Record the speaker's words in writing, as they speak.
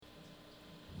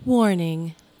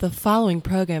Warning. The following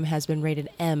program has been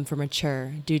rated M for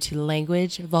mature due to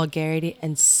language, vulgarity,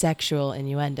 and sexual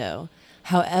innuendo.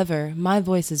 However, my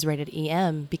voice is rated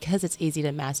EM because it's easy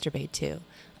to masturbate to.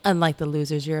 Unlike the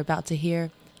losers you're about to hear,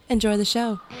 enjoy the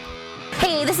show.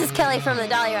 Hey, this is Kelly from the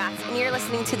Dollyrots, and you're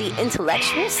listening to the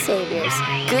Intellectual Saviors.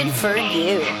 Good for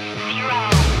you.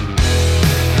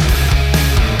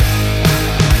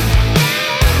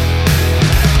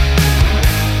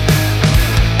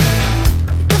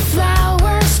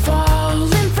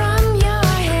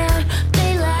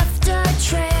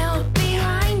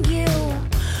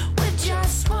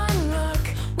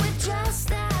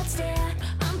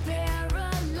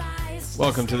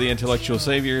 Welcome to the Intellectual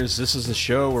Saviors. This is the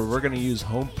show where we're going to use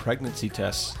home pregnancy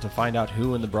tests to find out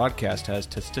who in the broadcast has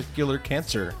testicular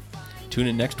cancer. Tune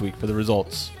in next week for the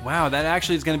results. Wow, that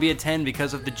actually is going to be a 10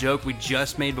 because of the joke we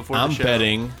just made before the show. I'm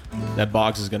betting that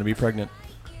Boggs is going to be pregnant.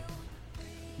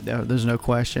 No, there's no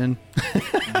question.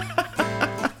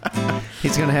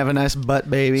 He's going to have a nice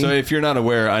butt baby. So if you're not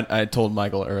aware, I told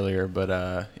Michael earlier,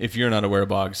 but if you're not aware,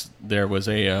 Boggs, there was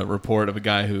a report of a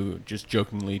guy who just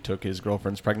jokingly took his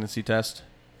girlfriend's pregnancy test,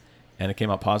 and it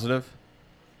came out positive.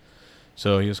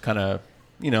 So he was kind of,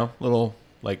 little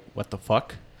like, what the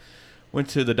fuck? Went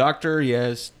to the doctor, he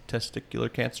has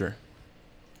testicular cancer.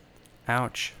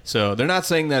 Ouch. So they're not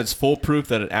saying that it's foolproof,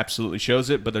 that it absolutely shows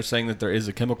it, but they're saying that there is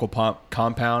a chemical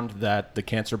compound that the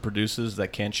cancer produces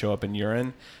that can show up in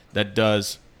urine that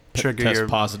does test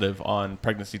positive on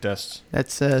pregnancy tests.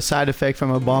 That's a side effect from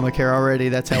Obamacare already.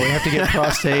 That's how we have to get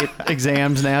prostate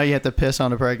exams now. You have to piss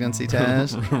on a pregnancy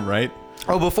test. Right.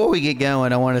 Oh, before we get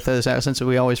going, I want to throw this out since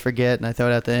we always forget, and I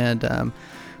throw it at the end.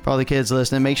 For all the kids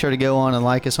listening, make sure to go on and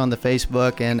like us on the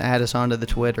Facebook and add us onto the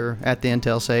Twitter at the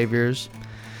Intel Saviors.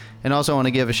 And also want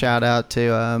to give a shout out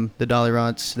to the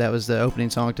Dollyrots. That was the opening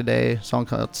song today, a song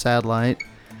called Satellite.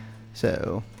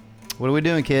 So, what are we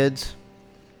doing, kids?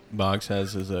 Boggs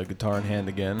has his guitar in hand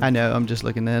again. I know, I'm just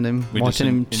looking at him, we watching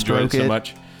him stroke it so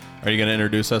much. Are you going to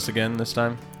introduce us again this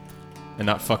time? And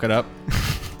not fuck it up?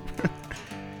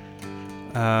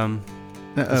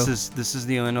 This is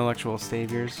the Intellectual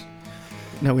Saviors.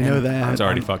 No, we know that. It's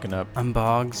already fucking up. I'm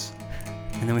Boggs.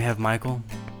 And then we have Michael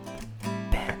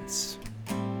Pence.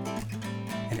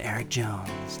 And Eric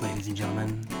Jones, ladies and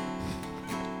gentlemen.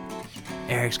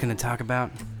 Eric's going to talk about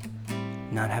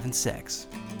not having sex.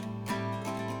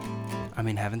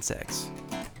 Having sex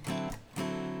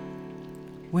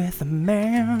with a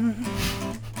man.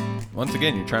 Once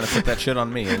again, you're trying to put that shit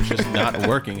on me. It's just not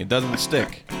working. It doesn't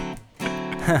stick.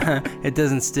 It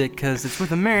doesn't stick because it's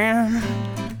with a man.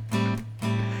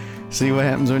 See what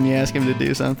happens when you ask him to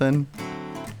do something?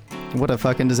 What a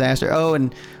fucking disaster. Oh,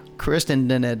 and Kristen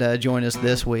didn't join us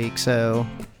this week, so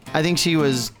I think she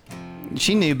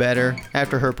knew better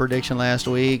after her prediction last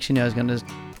week. She knew I was going to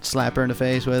slap her in the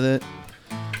face with it.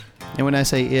 And when I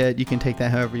say it, you can take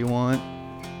that however you want.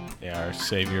 Yeah, our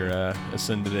Savior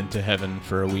ascended into heaven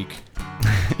for a week.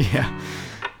 Yeah.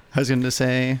 I was going to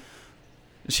say,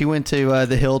 she went to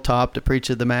the hilltop to preach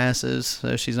to the masses,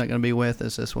 so she's not going to be with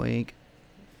us this week.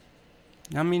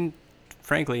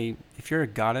 Frankly, if you're a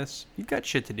goddess, you've got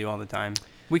shit to do all the time.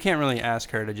 We can't really ask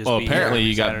her to just be apparently here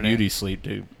you got Saturday. beauty sleep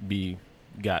to be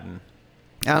gotten.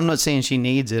 I'm not saying she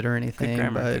needs it or anything,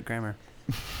 Good grammar.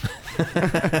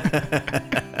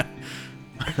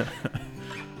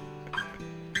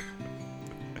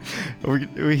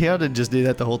 We ought to just do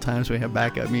that the whole time so we have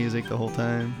backup music the whole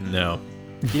time. No.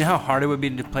 You know how hard it would be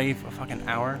to play for a fucking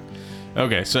hour?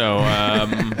 Okay, so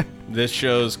this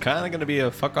show's kind of going to be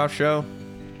a fuck-off show.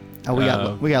 Oh,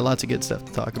 we got lots of good stuff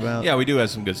to talk about. Yeah, we do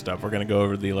have some good stuff. We're going to go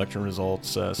over the election results,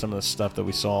 some of the stuff that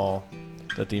we saw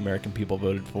that the American people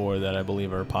voted for that I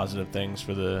believe are positive things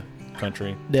for the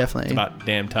country. Definitely. It's about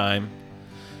damn time.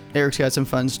 Eric's got some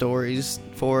fun stories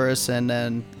for us, and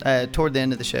then toward the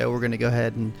end of the show, we're going to go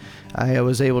ahead and I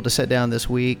was able to sit down this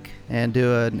week and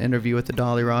do an interview with the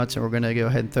Dollyrots, and we're going to go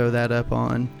ahead and throw that up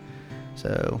on.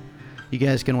 So you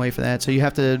guys can wait for that. So you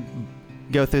have to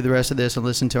go through the rest of this and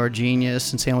listen to our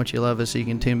genius and see how much you love us so you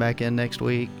can tune back in next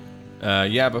week.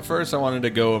 Yeah, but first I wanted to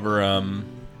go over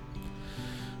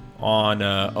on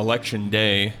Election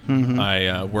Day. Mm-hmm.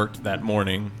 I worked that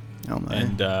morning. Oh, my.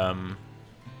 And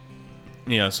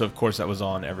so of course that was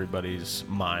on everybody's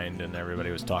mind, and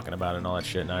everybody was talking about it and all that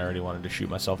shit, and I already wanted to shoot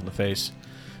myself in the face.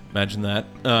 Imagine that.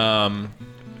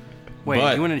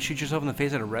 Wait, you wanted to shoot yourself in the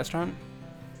face at a restaurant?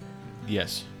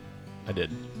 Yes, I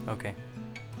did. Okay.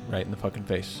 Right in the fucking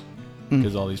face.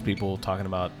 Because all these people talking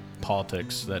about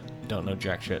politics that don't know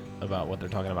jack shit about what they're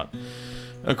talking about.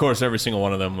 Of course, every single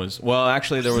one of them was... Well,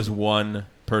 actually, there was one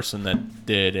person that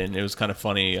did, and it was kind of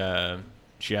funny.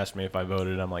 she asked me if I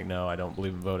voted. I'm like, no, I don't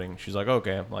believe in voting. She's like,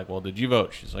 okay. I'm like, well, did you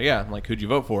vote? She's like, yeah. I'm like, who'd you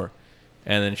vote for?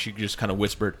 And then she just kind of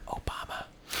whispered, Obama.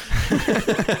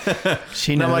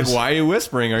 She and knows. I'm like, why are you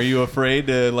whispering? Are you afraid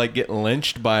to like get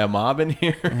lynched by a mob in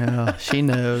here? Yeah, she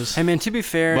knows. Hey man, to be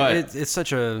fair, But- it's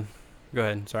such a. Go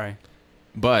ahead. Sorry.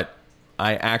 But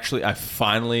I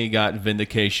finally got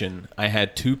vindication. I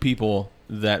had 2 people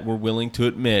that were willing to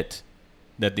admit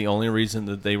that the only reason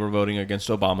that they were voting against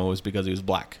Obama was because he was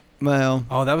black. Well,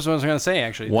 Oh, that was what I was going to say.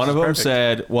 Actually, One This of is them perfect.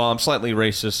 said, well, I'm slightly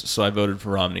racist, so I voted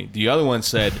for Romney. The other one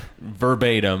said,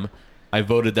 verbatim, I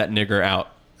voted that nigger out.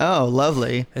 oh,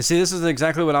 lovely. And see, this is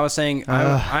exactly what I was saying.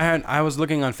 I was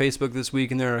looking on Facebook this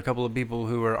week, and there are a couple of people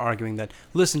who were arguing that,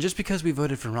 listen, just because we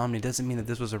voted for Romney doesn't mean that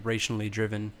this was a racially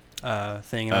driven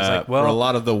thing. And I was like, for a well,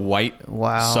 lot of the white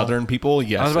Wow. Southern people,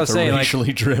 yes, I was about it's to say, a like-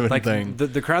 racially driven like thing.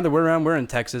 the crowd that we're around, we're in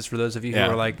Texas. For those of you who Yeah.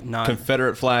 are like not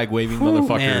Confederate flag waving Whew,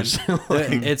 motherfuckers.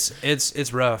 man.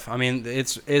 It's rough. I mean,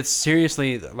 it's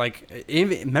seriously like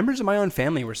even members of my own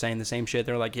family were saying the same shit.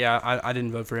 They're like, yeah, I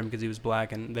didn't vote for him because he was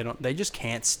black, and they just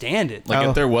can't stand it. Like Oh.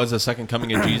 if there was a second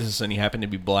coming of Jesus and he happened to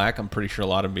be black, I'm pretty sure a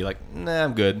lot of them would be like, nah,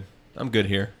 I'm good. I'm good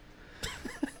here.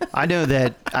 I know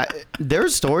that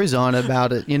there's stories on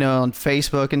about it, on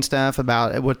Facebook and stuff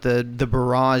about it, with the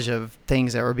barrage of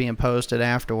things that were being posted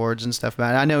afterwards and stuff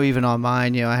about it. I know even on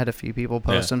mine, I had a few people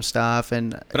post Yeah. some stuff,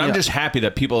 and But I'm just happy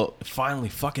that people finally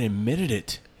fucking admitted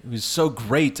it. It was so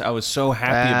great. I was so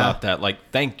happy about that. Like,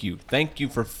 thank you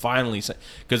for finally saying.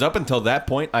 Because up until that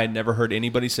point, I had never heard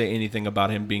anybody say anything about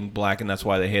him being black, and that's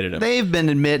why they hated him. they've been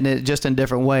admitting it just in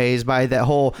different ways by that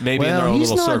whole Maybe in their own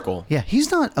he's little not- circle. Yeah, he's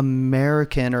not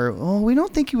American, or we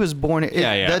don't think he was born.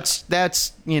 Yeah. That's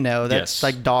Yes.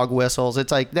 like dog whistles.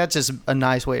 It's like that's just a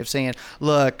nice way of saying,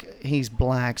 look, he's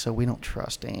black, so we don't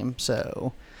trust him.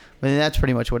 So, I mean, that's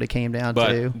pretty much what it came down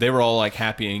to. But they were all like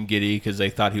happy and giddy because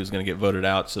they thought he was going to get voted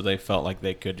out, so they felt like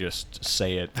they could just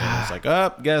say it. And it's like,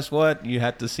 oh, guess what? You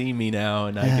have to see me now,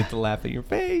 and I get to laugh at your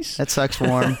face. That sucks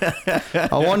for him. I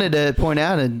wanted to point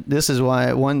out, and this is why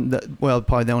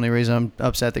probably the only reason I'm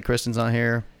upset that Kristen's not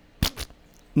here.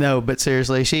 No, but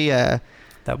seriously, she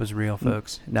That was real,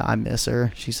 folks. no, I miss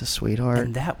her. She's a sweetheart.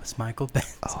 And that was Michael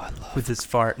Benz I love with his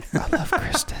fart. I love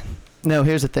Kristen. No,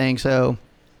 here's the thing. So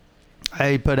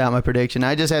I put out my prediction.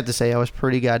 I just have to say I was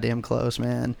pretty goddamn close,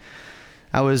 man.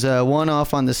 I was one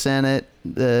off on the Senate.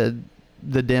 The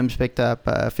Dems picked up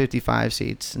 55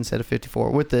 seats instead of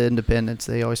 54. With the independents,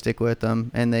 they always stick with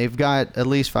them. And they've got at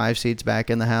least 5 seats back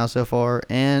in the House so far.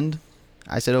 And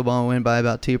I said Obama win by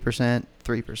about 2%,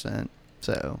 3%.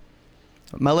 So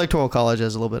my electoral college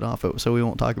is a little bit off it, so we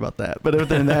won't talk about that. But other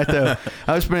than that, though,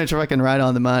 I was pretty much fucking right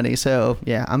on the money. So,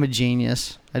 yeah, I'm a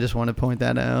genius. I just want to point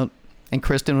that out. And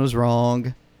Kristen was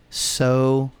wrong.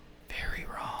 So very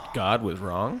wrong. God was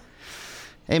wrong.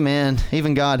 Hey, man,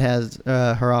 even God has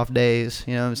her off days.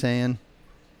 You know what I'm saying?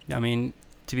 I mean,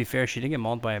 to be fair, she did get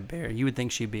mauled by a bear. You would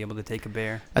think she'd be able to take a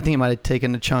bear. I think he might have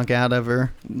taken a chunk out of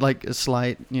her, like a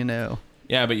slight,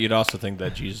 Yeah, but you'd also think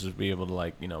that Jesus would be able to,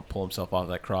 like, pull himself off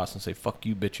that cross and say, fuck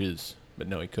you, bitches. But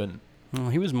no, he couldn't. Well,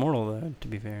 he was mortal, though, to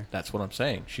be fair. That's what I'm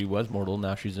saying. She was mortal,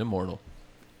 now she's immortal.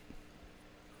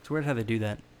 It's weird how they do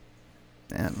that.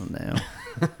 I don't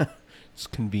know. It's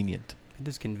convenient. It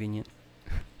is convenient.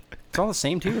 It's all the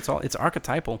same, too. It's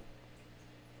archetypal.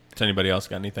 Does anybody else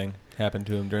got anything happen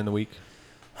to him during the week?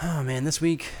 Oh, man, this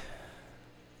week...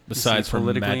 Besides from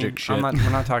magic shit? we're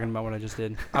not talking about what I just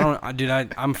did.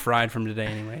 I'm fried from today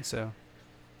anyway, so...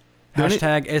 Don't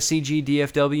Hashtag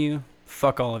SCGDFW.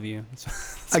 Fuck all of you.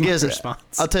 That's I my guess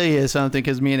response. I'll tell you something,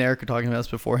 because me and Eric were talking about this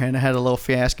beforehand. I had a little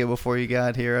fiasco before you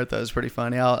got here. I thought it was pretty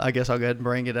funny. I guess I'll go ahead and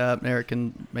bring it up, and Eric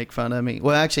can make fun of me.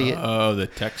 Well, actually... Oh, the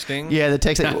texting? Yeah, the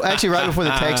text. Actually, right before the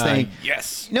text thing.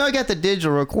 Yes. I got the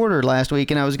digital recorder last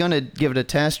week, and I was going to give it a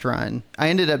test run. I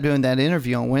ended up doing that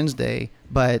interview on Wednesday,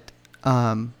 but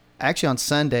actually on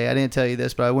Sunday, I didn't tell you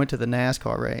this, but I went to the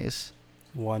NASCAR race.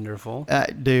 Wonderful.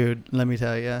 Dude, let me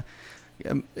tell you.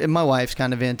 My wife's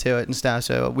kind of into it and stuff,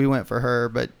 so we went for her,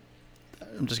 but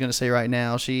I'm just going to say right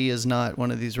now, she is not one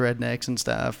of these rednecks and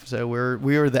stuff, so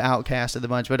we were the outcast of the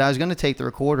bunch. But I was going to take the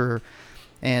recorder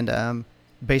and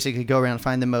basically go around and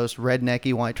find the most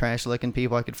rednecky, white trash looking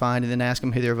people I could find, and then ask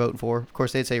them who they're voting for. Of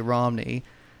course, they'd say Romney.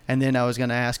 And then I was going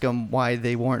to ask them why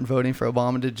they weren't voting for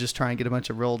Obama, to just try and get a bunch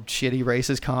of real shitty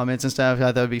racist comments and stuff. I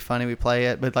thought it would be funny. We play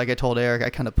it. But like I told Eric, I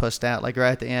kind of pussed out. Like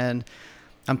right at the end,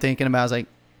 I'm thinking about, I was like,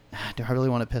 do I really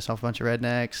want to piss off a bunch of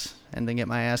rednecks and then get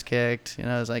my ass kicked?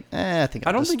 I was like, I think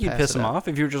I don't think you'd piss them off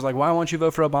if you were just like, why won't you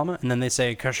vote for Obama? And then they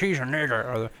say, because he's a nigger,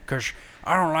 or because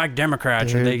I don't like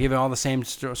Democrats, or Dude. they give it all the same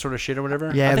sort of shit or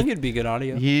whatever. Yeah, I think it'd be good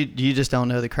audio. You just don't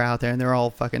know the crowd there, and they're all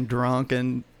fucking drunk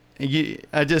and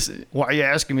why are you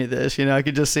asking me this? You know, I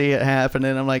could just see it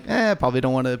happening. I'm like, I probably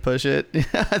don't want to push it.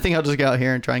 I think I'll just go out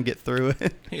here and try and get through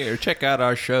it. Here, check out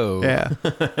our show. Yeah.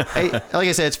 Hey, like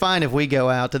I said, it's fine if we go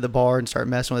out to the bar and start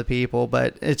messing with people,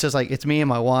 but it's just like, it's me and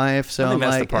my wife. So I think I'm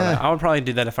that's like, the part. I would probably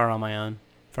do that if I were on my own,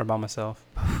 if I were by myself.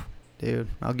 dude,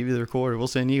 I'll give you the recorder. We'll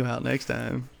send you out next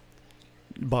time.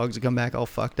 Boggs will come back all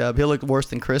fucked up. He'll look worse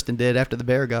than Kristen did after the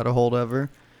bear got a hold of her.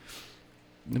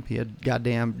 He had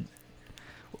goddamn...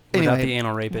 Without Anyway, the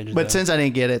anal rapage. but since I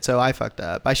didn't get it, so I fucked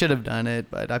up. I should have done it,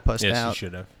 but I pussed out. Yes, you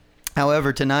should have.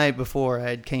 However, tonight before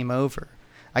I came over,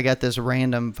 I got this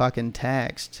random fucking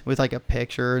text with like a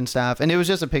picture and stuff. And it was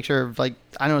just a picture of like,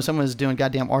 I don't know, someone was doing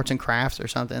goddamn arts and crafts or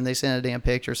something. They sent a damn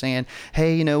picture saying,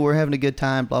 hey, you know, we're having a good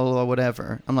time, blah, blah, blah,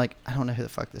 whatever. I'm like, I don't know who the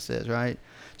fuck this is, right?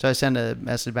 So I send a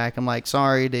message back. I'm like,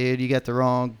 sorry, dude, you got the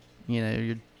wrong, you know,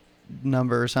 your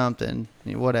number or something,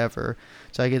 whatever.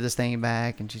 So I get this thing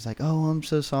back, and she's like, oh, I'm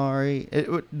so sorry.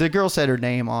 The girl said her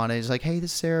name on it. It's like, hey,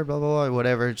 this is Sarah, blah, blah, blah,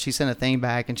 whatever. She sent a thing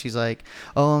back, and she's like,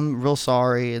 oh, I'm real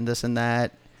sorry, and this and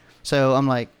that. So I'm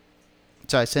like,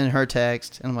 so I send her a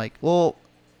text, and I'm like, well,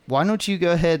 why don't you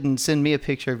go ahead and send me a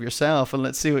picture of yourself, and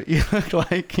let's see what you look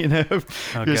like, you know,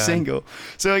 if you're single.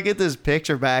 So I get this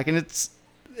picture back, and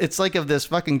it's like of this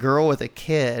fucking girl with a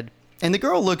kid. And the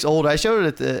girl looks old. I showed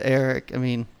it to Eric. I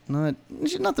mean,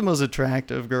 she's not the most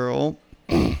attractive girl.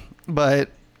 But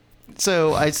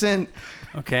so I sent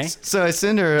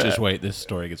her. Just wait, this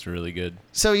story gets really good.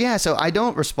 So yeah, so I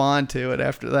don't respond to it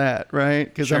after that, right?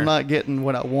 Because Sure. I'm not getting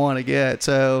what I want to get.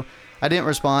 So I didn't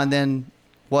respond. Then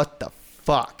what the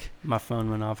fuck? My phone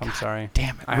went off. I'm sorry.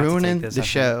 Damn it, I have to ruining take this, the I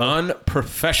think. show.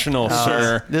 Unprofessional,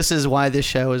 sir. This is why this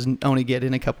show is only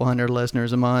getting a couple hundred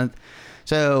listeners a month.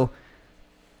 So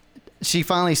she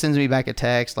finally sends me back a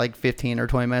text like 15 or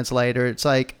 20 minutes later. It's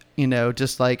like, you know,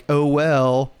 just like, oh,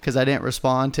 well, because I didn't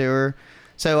respond to her.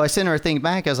 So I sent her a thing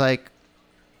back. I was like,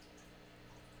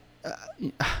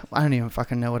 I don't even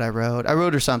fucking know what I wrote. I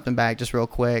wrote her something back just real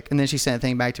quick. And then she sent a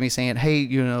thing back to me saying, hey,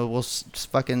 you know, well,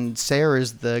 fucking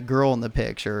Sarah's the girl in the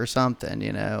picture or something,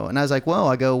 you know. And I was like, well,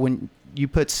 I go, when you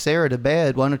put Sarah to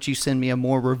bed, why don't you send me a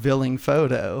more revealing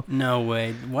photo? No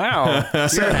way. Wow.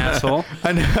 You're an asshole.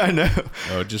 I know.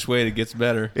 Oh, just wait. It gets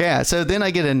better. Yeah. So then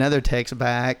I get another text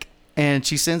back, and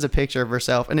she sends a picture of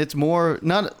herself, and it's more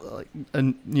not like,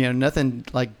 you know, nothing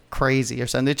like crazy or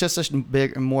something. It's just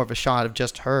more of a shot of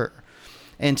just her.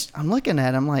 And I'm looking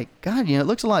at it, I'm like, God, you know, it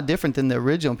looks a lot different than the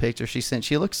original picture she sent.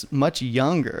 She looks much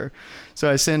younger.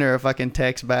 So I send her a fucking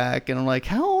text back, and I'm like,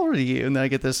 how old are you? And then I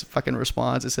get this fucking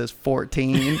response. It says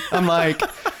 14. I'm like,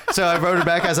 so I wrote her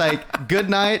back. I was like,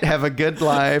 good night, have a good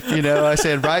life. You know, I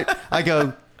said, right. I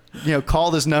go, you know,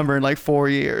 call this number in like 4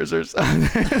 years or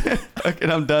something.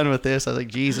 And I'm done with this. I was like,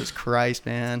 Jesus Christ,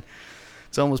 man.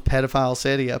 It's almost pedophile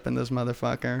city up in this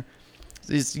motherfucker.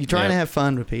 You're trying to have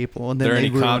fun with people, and then there are they any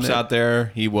ruin cops it. out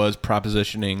there? He was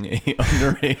propositioning a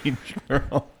underage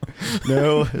girl.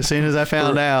 No, as soon as I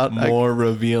found out, more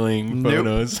revealing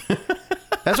photos.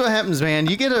 That's what happens, man.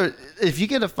 If you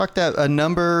get a fucked up a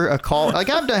number, a call. Like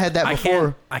I've had that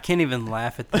before. I can't even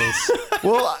laugh at this.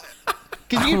 Well,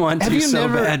 I want to so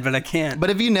bad, but I can't. But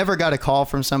have you never got a call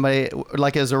from somebody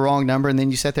like as a wrong number, and then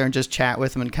you sit there and just chat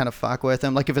with them and kind of fuck with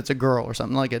them? Like if it's a girl or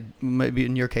something, like maybe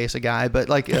in your case a guy, but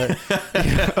like or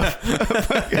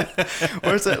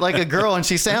it's like a girl and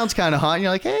she sounds kind of hot, and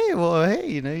you're like, hey,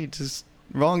 you know, you just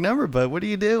wrong number, but what do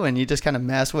you do? And you just kind of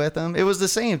mess with them. It was the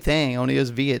same thing, only it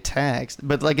was via text.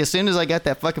 But like as soon as I got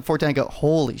that fucking 14, I go,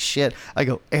 holy shit! I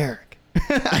go, Eric.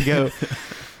 I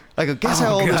go, guess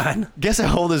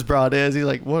how old this broad is? He's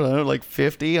like, what, like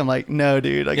 50? I'm like, no,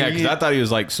 dude. Like, yeah, because I thought he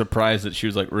was like surprised that she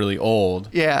was like really old.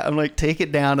 Yeah, I'm like, take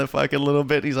it down a fucking little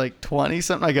bit. He's like 20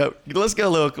 something. I go, let's go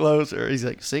a little closer. He's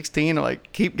like 16. I'm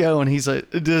like, keep going. He's like,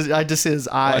 I just see his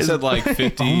eyes. Well, I said like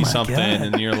 50 something, God.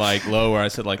 and you're like lower. I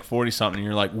said like 40 something, and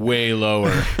you're like way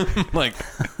lower. Like,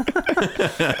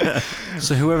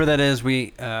 so whoever that is,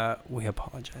 we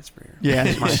apologize for your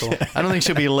Michael. I don't think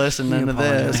she'll be listening to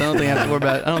this. I don't think I have to worry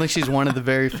about it. I don't think she's one of the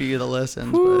very few that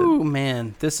listens. Ooh,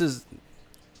 man, this is.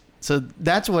 So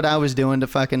that's what I was doing to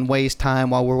fucking waste time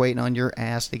while we're waiting on your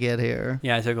ass to get here.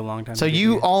 Yeah, it took a long time. So to get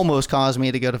you here. almost caused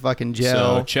me to go to fucking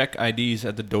jail. so check IDs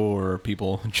at the door,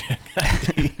 people. Check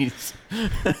IDs.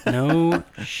 No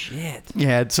shit.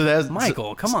 Yeah, so that's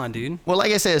Michael, come on, dude. Well,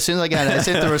 like I said, as soon as I got it, I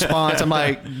sent the response. I'm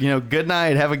like, you know, good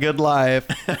night, have a good life.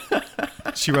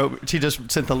 She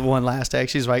just sent the one last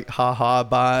text. She's like, ha ha,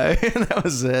 bye. And that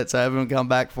was it. So I haven't gone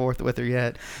back and forth with her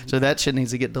yet. So that shit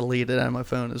needs to get deleted out of my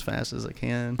phone as fast as I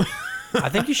can. I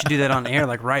think you should do that on air,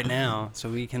 like right now, so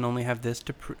we can only have this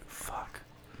to prove. Fuck.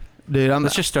 Dude,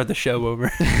 Let's just start the show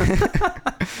over.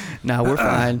 No, we're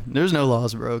fine. There's no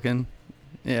laws broken.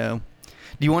 Yeah.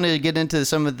 Do you want to get into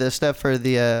some of the stuff for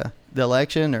the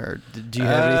election, or do you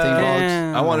have anything,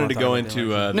 Boggs? I wanted to go into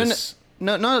this.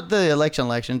 No, not the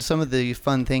election. Some of the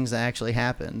fun things that actually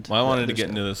happened. Well, I wanted to get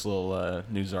into this little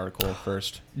news article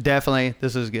first. Definitely,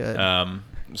 this is good.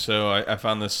 So I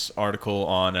found this article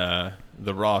on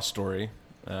the Raw story.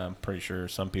 I'm pretty sure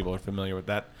some people are familiar with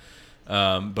that.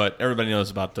 But everybody knows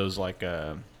about those like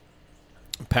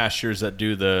pastors that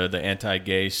do the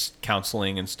anti-gay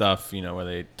counseling and stuff, you know, where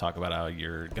they talk about how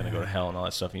you're going to go to hell and all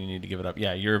that stuff and you need to give it up.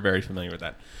 Yeah, you're very familiar with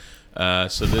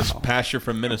that. So this pastor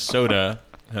from Minnesota,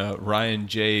 Ryan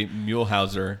J.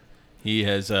 Muehlhauser, he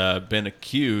has been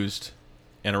accused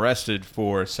and arrested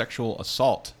for sexual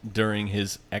assault during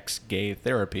his ex-gay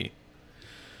therapy.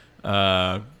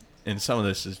 And some of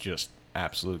this is just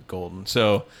absolute golden.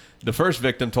 So the first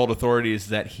victim told authorities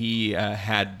that he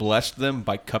had blessed them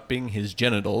by cupping his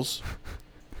genitals.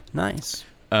 Nice.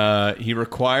 He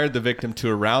required the victim to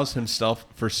arouse himself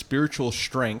for spiritual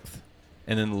strength,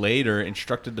 and then later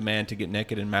instructed the man to get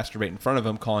naked and masturbate in front of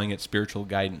him, calling it spiritual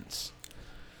guidance.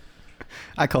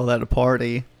 I call that a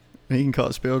party. He can call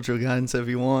it spiritual guidance if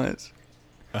he wants.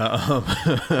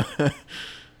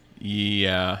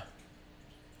 Yeah.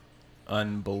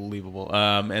 Unbelievable.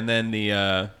 And then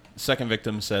the second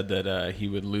victim said that he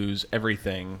would lose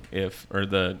everything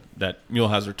that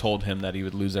Muehlhauser told him that he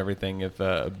would lose everything if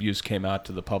abuse came out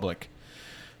to the public.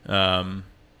 But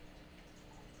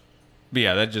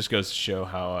yeah, that just goes to show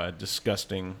how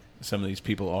disgusting some of these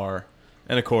people are.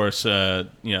 And of course, the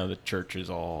church is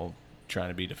all trying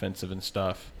to be defensive and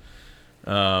stuff.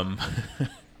 But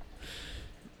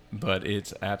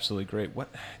it's absolutely great. What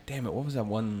was that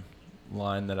one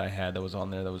line that I had that was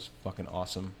on there that was fucking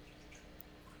awesome?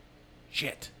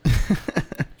 Shit.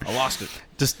 I lost it.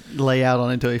 Just lay out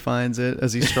on it until he finds it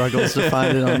as he struggles to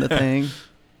find it on the thing.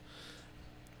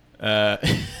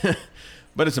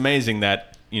 But it's amazing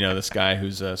that, this guy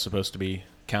who's supposed to be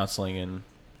counseling and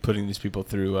putting these people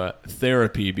through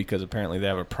therapy because apparently they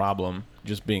have a problem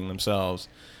just being themselves,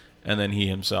 and then he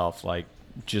himself,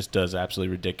 just does absolutely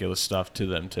ridiculous stuff to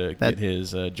them to get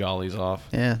his jollies off.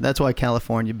 Yeah, that's why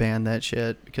California banned that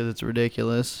shit, because it's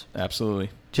ridiculous. Absolutely.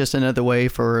 Just another way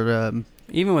for...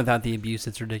 Even without the abuse,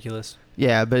 it's ridiculous.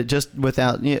 Yeah, but just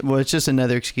without... it's just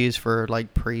another excuse for,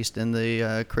 priests and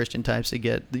the Christian types to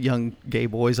get the young gay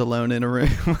boys alone in a room,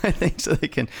 I think, so they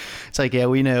can... It's like, yeah,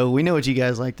 we know what you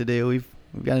guys like to do. We've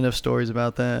got enough stories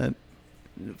about that.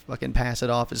 Fucking pass it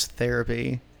off as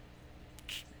therapy.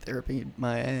 Therapy,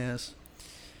 my ass.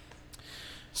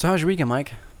 So how's your weekend,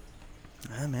 Mike?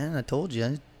 Ah, man, I told you.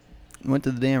 I went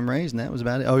to the damn Rays, and that was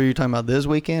about it. Oh, you're talking about this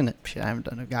weekend? Shit, I haven't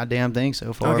done a goddamn thing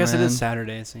so far, I guess man. it is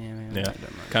Saturday. So yeah,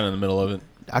 kind of in the middle of it.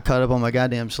 I caught up on my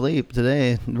goddamn sleep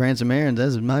today. Ran some errands. This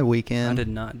is my weekend. I did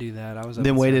not do that. I was up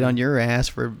then waited 7. on your ass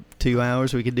for 2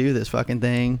 hours so we could do this fucking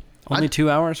thing. Only 2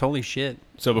 hours? Holy shit.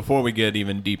 So before we get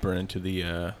even deeper into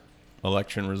the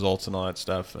election results and all that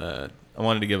stuff, I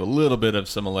wanted to give a little bit of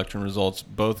some election results.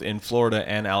 Both in Florida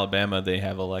and Alabama, they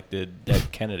have elected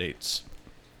dead candidates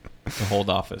to hold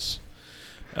office.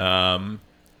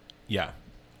 Yeah.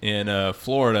 In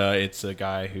Florida, it's a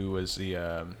guy who was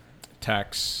the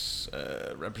tax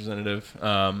representative.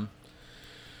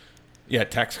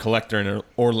 Tax collector in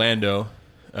Orlando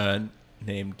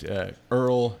named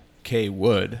Earl K.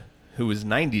 Wood, who was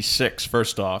 96,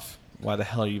 first off. Why the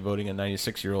hell are you voting a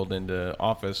 96-year-old into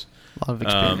office? A lot of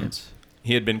experience.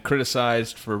 He had been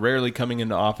criticized for rarely coming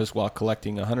into office while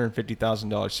collecting a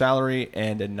 $150,000 salary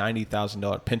and a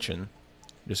 $90,000 pension.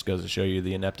 Just goes to show you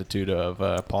the ineptitude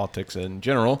of politics in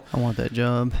general. I want that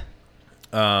job.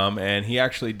 And he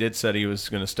actually did said he was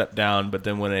going to step down, but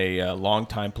then when a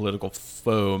longtime political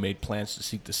foe made plans to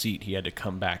seek the seat, he had to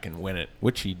come back and win it,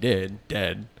 which he did,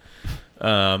 dead.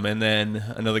 And then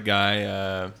another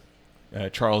guy,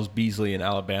 Charles Beasley in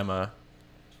Alabama,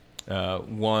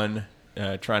 won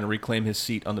trying to reclaim his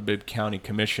seat on the Bibb County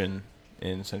Commission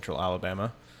in central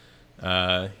Alabama.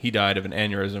 He died of an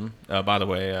aneurysm. By the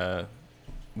way,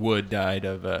 Wood died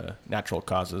of natural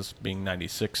causes, being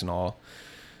 96 and all.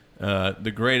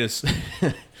 The greatest...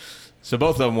 So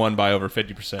both of them won by over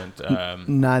 50%.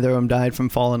 Neither of them died from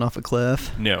falling off a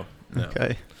cliff? No.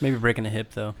 Okay. Maybe breaking a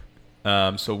hip, though.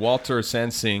 So Walter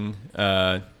Sansing,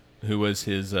 who was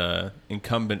his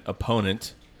incumbent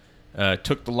opponent,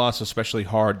 took the loss especially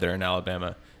hard there in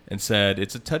Alabama and said,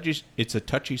 it's a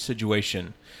touchy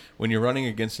situation. When you're running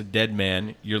against a dead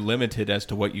man, you're limited as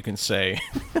to what you can say.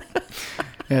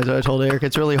 As I told Eric,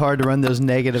 it's really hard to run those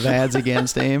negative ads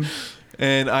against him.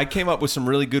 And I came up with some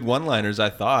really good one-liners, I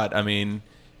thought. I mean,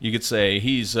 you could say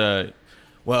he's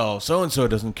well, so-and-so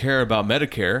doesn't care about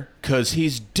Medicare because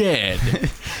he's dead.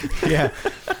 Yeah.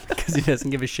 Because he doesn't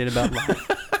give a shit about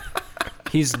life.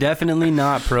 He's definitely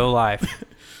not pro-life.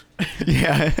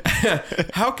 Yeah.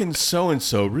 How can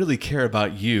so-and-so really care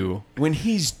about you when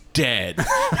he's dead?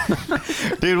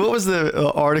 Dude, what was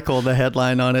the article, the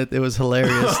headline on it? It was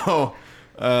hilarious.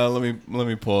 Let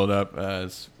me pull it up.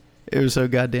 It was so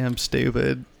goddamn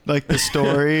stupid. Like the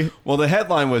story. Well, the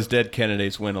headline was "Dead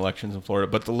Candidates Win Elections in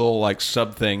Florida," but the little like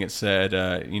sub thing, it said,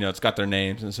 it's got their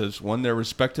names and it says won their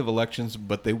respective elections,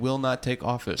 but they will not take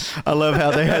office. I love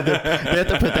how they had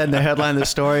to put that in the headline of the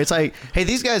story. It's like, hey,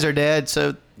 these guys are dead,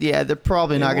 so yeah, they're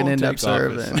probably not going to end up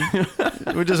serving.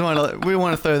 we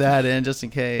want to throw that in just in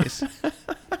case.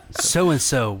 So and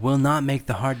so will not make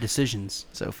the hard decisions.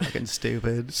 So fucking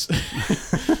stupid.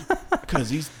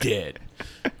 Because he's dead.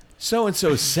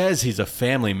 So-and-so says he's a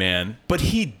family man, but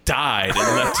he died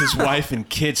and left his wife and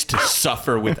kids to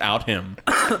suffer without him.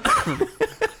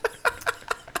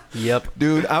 Yep.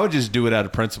 Dude, I would just do it out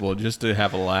of principle, just to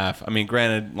have a laugh. I mean,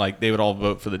 granted, like, they would all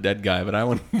vote for the dead guy, but I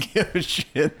wouldn't give a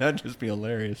shit. That'd just be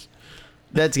hilarious.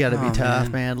 That's got to be tough,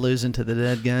 man, losing to the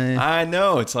dead guy. I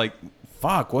know. It's like,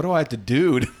 fuck, what do I have to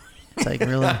do? It's like,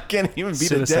 really? I can't even be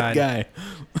Suicide. the dead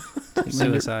guy.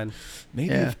 Suicide.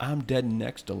 Maybe if I'm dead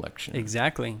next election.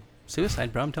 Exactly.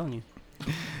 Suicide, bro, I'm telling you.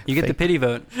 You get the pity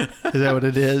vote. Is that what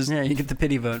it is? Yeah, you get the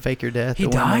pity vote. Fake your death He to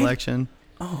win died? an election.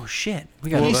 Oh, shit. We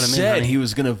got to He vote him in, said honey. he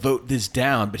was going to vote this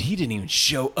down, but he didn't even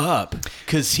show up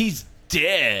because he's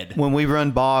dead. When we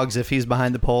run Boggs, if he's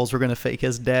behind the polls, we're going to fake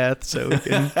his death so we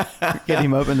can get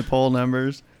him up in the poll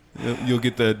numbers. You'll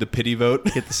get the pity vote.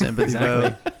 Get the sympathy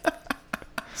Exactly. vote.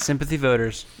 Sympathy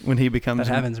voters. When he becomes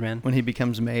That happens, man. When he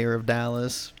becomes mayor of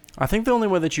Dallas. I think the only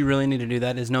way that you really need to do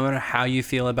that is no matter how you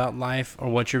feel about life or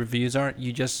what your views are,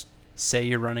 you just say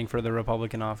you're running for the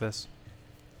Republican office.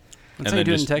 That's how you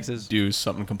do it in Texas. Do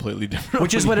something completely different.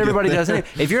 Which is what everybody does.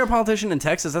 If you're a politician in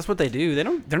Texas, that's what they do.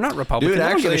 They're not Republican. Dude, they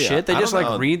don't give a actually, shit. They I just don't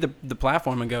like know. read the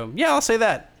platform and go, yeah, I'll say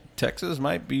that. Texas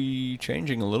might be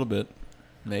changing a little bit.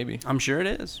 Maybe. I'm sure it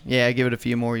is. Yeah, give it a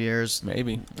few more years.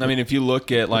 Maybe. I mean, if you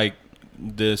look at like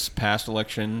this past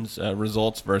election's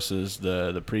results versus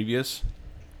the previous,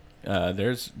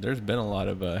 there's been a lot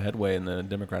of headway in the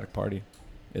Democratic Party.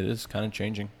 It is kind of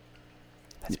changing.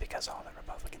 That's because all the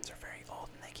Republicans are very old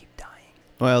and they keep dying.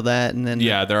 Well, that and then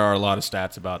Yeah, there are a lot of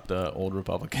stats about the old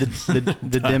Republicans. the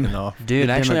dying off. Dude,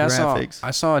 The actually, demographics.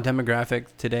 I saw a demographic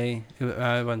today. It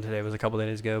wasn't today. It was a couple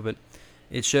days ago, but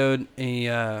it showed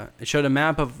a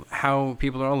map of how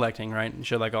people are electing. Right, it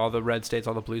showed like all the red states,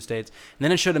 all the blue states, and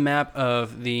then it showed a map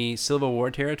of the Civil War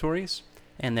territories,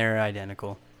 and they're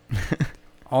identical.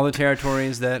 All the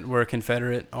territories that were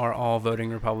Confederate are all voting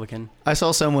Republican. I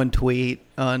saw someone tweet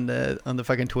on the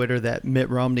fucking Twitter that Mitt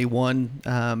Romney won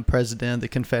president of the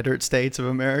Confederate States of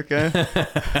America.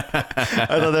 I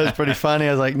thought that was pretty funny.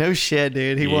 I was like, no shit,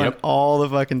 dude. He won all the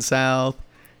fucking South.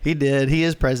 He did. He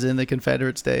is president of the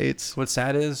Confederate States. What's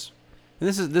sad is, and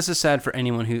this is sad for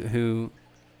anyone who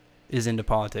is into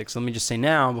politics. Let me just say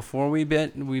now, before we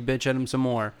bitch at him some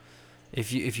more.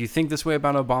 If you think this way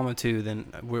about Obama too, then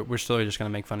we're still just gonna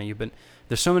make fun of you. But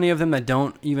there's so many of them that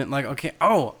don't even like. Okay,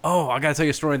 I gotta tell you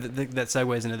a story that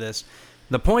segues into this.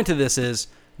 The point of this is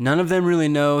none of them really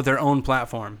know their own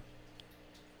platform.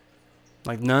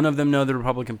 Like none of them know the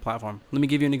Republican platform. Let me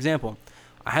give you an example.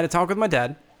 I had a talk with my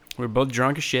dad. We were both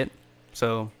drunk as shit,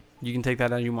 so you can take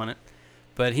that as you want it.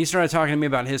 But he started talking to me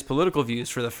about his political views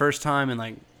for the first time in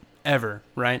like ever,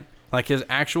 right? Like his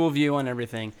actual view on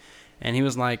everything. And he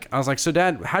was like, I was like, so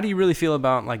Dad, how do you really feel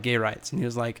about like gay rights? And he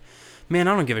was like, man,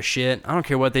 I don't give a shit. I don't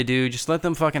care what they do. Just let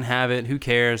them fucking have it. Who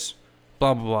cares?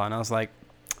 Blah, blah, blah. And I was like,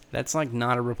 that's like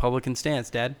not a Republican stance,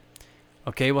 Dad.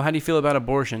 Okay, well, how do you feel about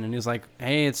abortion? And he was like,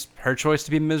 hey, it's her choice to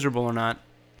be miserable or not.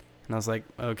 And I was like,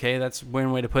 okay, that's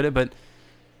one way to put it, but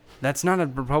that's not a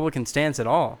Republican stance at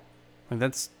all. Like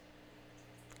that's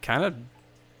kind of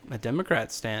a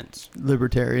Democrat stance.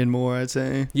 Libertarian more, I'd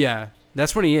say. Yeah.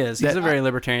 That's what he is. He's a very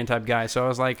libertarian type guy. So I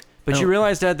was like, but you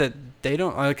realize, Dad, that they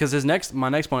don't, because my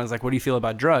next point is like, what do you feel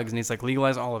about drugs? And he's like,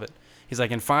 legalize all of it. He's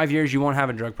like, in 5 years, you won't have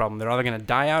a drug problem. They're either going to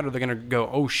die out or they're going to go,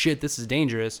 oh shit, this is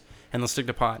dangerous. And they'll stick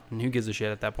to pot. And who gives a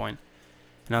shit at that point?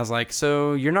 And I was like,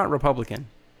 so you're not Republican.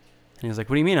 And he was like,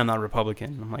 what do you mean I'm not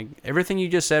Republican? I'm like, everything you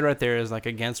just said right there is like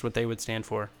against what they would stand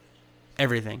for.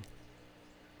 Everything.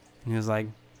 And he was like,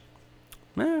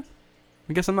 I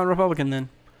guess I'm not Republican then.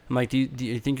 I'm like, do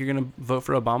you think you're gonna vote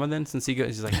for Obama then? Since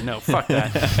he's like, no, fuck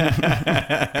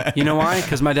that. You know why?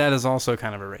 Because my dad is also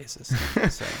kind of a racist.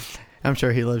 So. I'm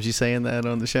sure he loves you saying that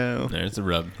on the show. There's the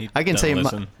rub. I can say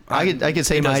I can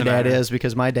say my dad is,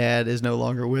 because my dad is no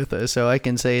longer with us, so I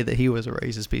can say that he was a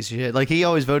racist piece of shit. Like, he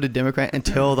always voted Democrat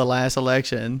until the last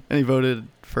election, and he voted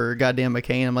for goddamn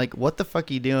McCain. I'm like, what the fuck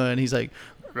are you doing? He's like,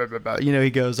 he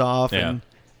goes off, and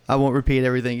I won't repeat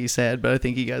everything he said, but I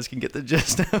think you guys can get the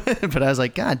gist of it. But I was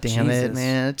like, God damn it,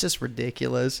 man, it's just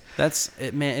ridiculous. That's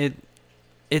it, man.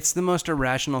 It's the most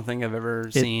irrational thing I've ever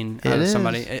seen out of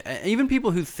somebody. Even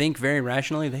people who think very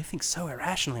rationally, they think so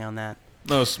irrationally on that.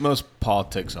 Most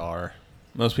politics are.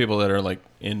 Most people that are like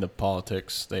into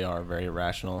politics, they are very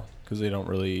rational because they don't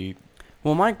really.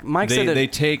 Well, Mike said that they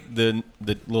take the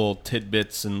little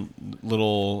tidbits and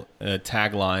little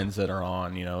taglines that are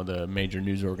on the major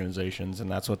news organizations, and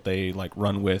that's what they like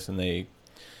run with, and they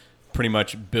pretty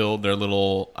much build their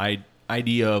little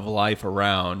idea of life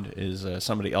around is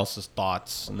somebody else's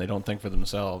thoughts, and they don't think for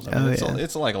themselves. I mean,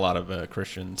 it's like a lot of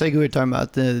Christians. It's like we were talking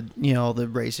about the the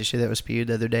racist shit that was spewed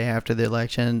the other day after the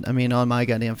election. I mean, on my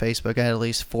goddamn Facebook, I had at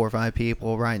least 4 or 5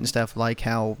 people writing stuff like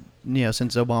how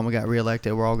since Obama got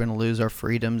reelected, we're all going to lose our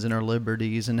freedoms and our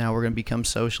liberties, and now we're going to become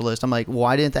socialist. I'm like,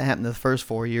 why didn't that happen the first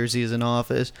 4 years he was in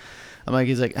office? I'm like,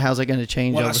 he's like, how's that going to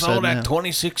change all of a sudden? I saw that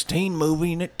 2016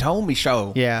 movie and it told me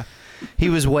so. Yeah. He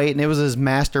was waiting. It was his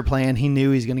master plan. He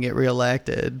knew he's going to get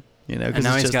reelected. And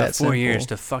now he's got 4 years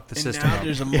to fuck the system up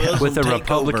with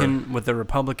a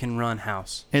Republican-run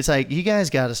House. It's like, you guys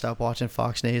got to stop watching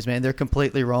Fox News, man. They're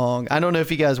completely wrong. I don't know if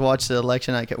you guys watched the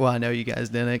election night. Well, I know you guys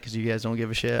didn't because you guys don't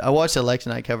give a shit. I watched the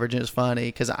election night coverage, and it's funny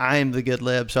because I'm the good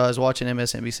lib, so I was watching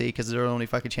MSNBC because they're the only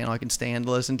fucking channel I can stand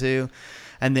to listen to.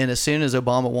 And then as soon as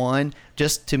Obama won,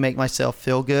 just to make myself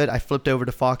feel good, I flipped over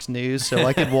to Fox News so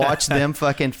I could watch them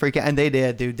fucking freak out. And they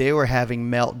did, dude. They were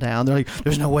having meltdown. They're like,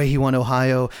 there's no way he won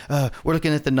Ohio. We're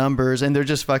looking at the numbers. And they're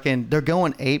just fucking, they're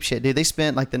going ape shit, dude. They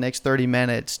spent like the next 30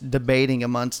 minutes debating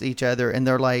amongst each other. And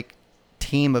they're like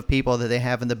team of people that they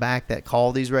have in the back that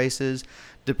call these races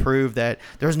to prove that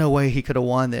there's no way he could have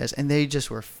won this. And they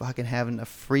just were fucking having a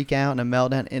freak out and a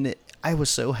meltdown. And I was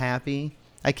so happy.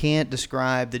 I can't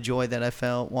describe the joy that I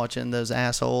felt watching those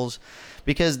assholes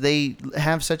because they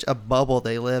have such a bubble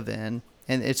they live in,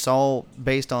 and it's all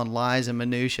based on lies and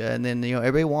minutia. And then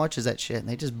everybody watches that shit and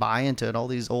they just buy into it. All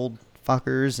these old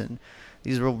fuckers and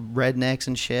these real rednecks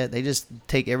and shit, they just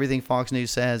take everything Fox News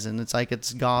says and it's like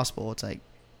it's gospel. It's like,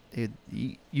 dude,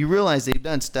 you realize they've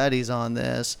done studies on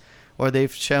this, or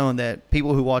they've shown that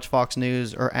people who watch Fox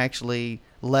News are actually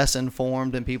less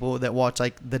informed than people that watch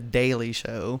like The Daily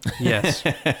Show. Yes.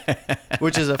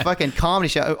 Which is a fucking comedy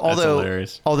show. Although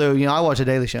I watch The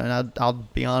Daily Show, and I'll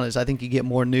be honest, I think you get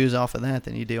more news off of that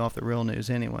than you do off the real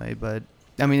news anyway. But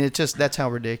I mean, it's just, that's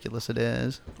how ridiculous it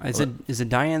is. Is it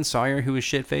Diane Sawyer who was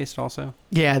shit-faced also?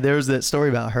 Yeah, there's that story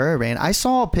about her, man. I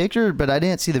saw a picture, but I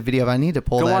didn't see the video. I need to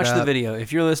pull that up. Go watch the video.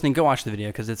 If you're listening, go watch the video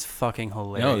because it's fucking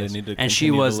hilarious. No, they need to. And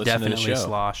she was definitely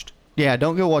sloshed. Yeah,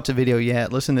 don't go watch the video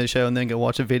yet. Listen to the show and then go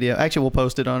watch the video. Actually, we'll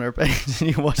post it on our page.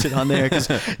 You can watch it on there because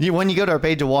when you go to our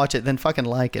page to watch it, then fucking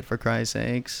like it, for Christ's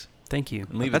sakes. Thank you.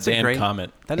 And leave a damn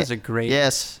comment. That is a great...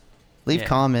 Yes. Leave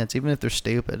comments, even if they're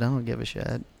stupid. I don't give a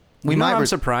shit. I'm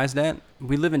surprised at?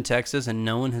 We live in Texas and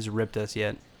no one has ripped us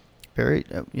yet.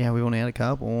 Yeah, we only had a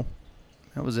couple.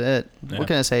 That was it. Yeah. What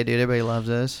can I say, dude? Everybody loves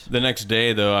us. The next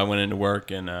day, though, I went into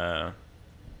work and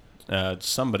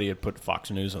somebody had put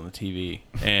Fox News on the TV,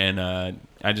 and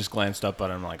I just glanced up at it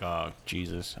and I'm like, oh,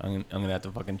 Jesus, I'm going to have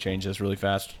to fucking change this really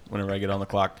fast whenever I get on the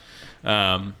clock.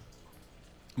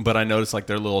 But I noticed like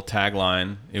their little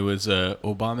tagline, it was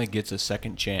Obama gets a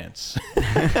second chance.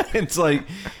 It's like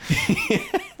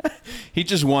he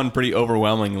just won pretty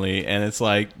overwhelmingly, and it's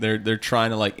like they're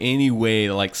trying to like any way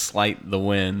to like slight the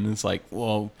win. It's like,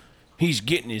 well, he's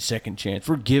getting his second chance.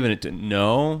 We're giving it to...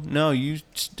 No, you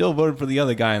still voted for the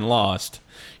other guy and lost.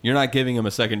 You're not giving him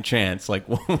a second chance. Like,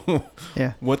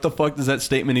 yeah. What the fuck does that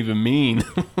statement even mean?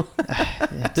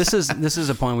 This is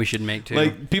a point we should make too.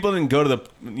 Like, people didn't go to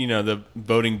the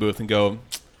voting booth and go,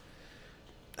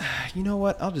 you know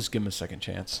what? I'll just give him a second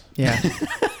chance. Yeah.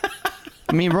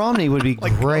 I mean, Romney would be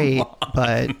great,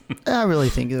 but I really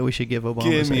think that we should give Obama a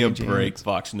second chance. Give me a break,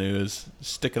 Fox News.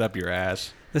 Stick it up your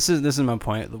ass. This is my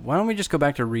point. Why don't we just go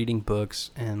back to reading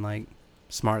books and like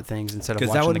smart things instead of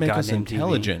watching the goddamn TV? Because that would make us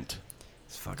intelligent.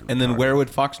 And then where would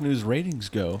Fox News ratings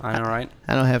go? I know, right?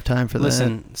 I don't have time for that.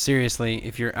 Listen, seriously,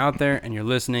 if you're out there and you're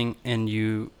listening and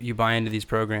you buy into these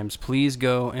programs, please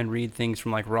go and read things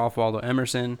from like Ralph Waldo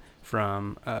Emerson,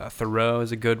 from Thoreau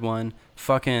is a good one.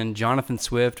 Fucking Jonathan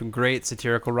Swift, great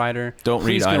satirical writer. Don't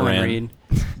Please read go Ayn and Rand.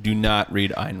 Do not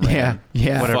read Ayn Rand.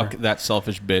 Yeah. Fuck that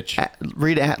selfish bitch.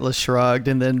 Read Atlas Shrugged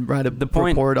and then write a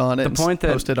report on it and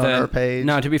post it on our page.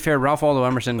 No, to be fair, Ralph Waldo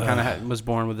Emerson kind of was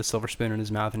born with a silver spoon in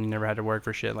his mouth, and he never had to work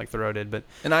for shit like Thoreau did. But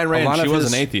and Ayn Rand, she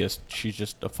was an atheist. She's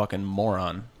just a fucking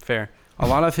moron. Fair. A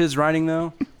lot of his writing,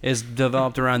 though, is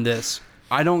developed around this.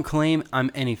 I don't claim I'm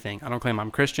anything. I don't claim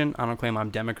I'm Christian. I don't claim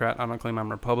I'm Democrat. I don't claim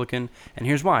I'm Republican. And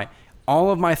here's why.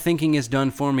 All of my thinking is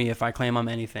done for me if I claim I'm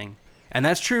anything. And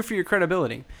that's true for your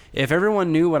credibility. If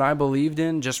everyone knew what I believed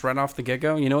in just right off the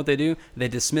get-go, you know what they do? They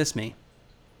dismiss me.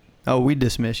 Oh, we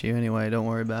dismiss you anyway. Don't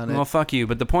worry about it. Well, fuck you.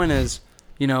 But the point is,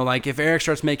 you know, like if Eric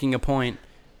starts making a point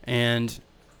and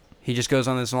he just goes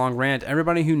on this long rant,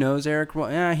 everybody who knows Eric, well,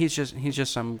 yeah, he's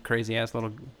just some crazy-ass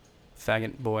little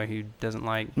faggot boy who doesn't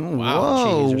like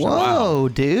whoa,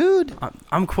 dude.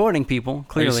 I'm quoting people,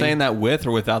 clearly. Are you saying that with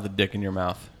or without the dick in your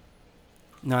mouth?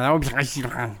 No, that would be...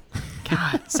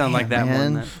 God, sound like that man. more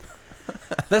than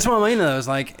that. That's what I mean, though. Is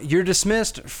like, you're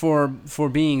dismissed for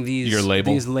being these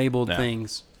labeled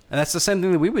things. And that's the same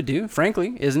thing that we would do,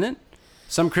 frankly, isn't it?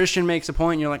 Some Christian makes a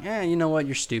point, and you're like, you know what?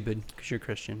 You're stupid because you're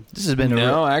Christian. This has been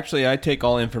actually, I take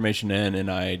all information in,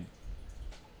 and I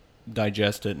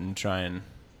digest it and try and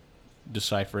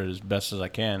decipher it as best as I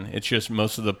can. It's just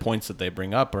most of the points that they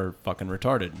bring up are fucking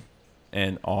retarded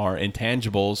and are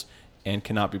intangibles and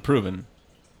cannot be proven.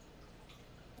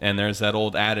 And there's that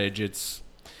old adage, it's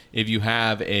if you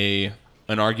have an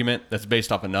argument that's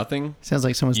based off of nothing. Sounds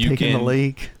like someone's taking the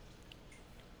leak.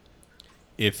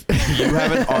 If you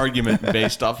have an argument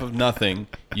based off of nothing,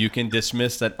 you can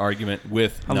dismiss that argument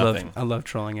with nothing. I love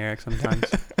trolling Eric sometimes.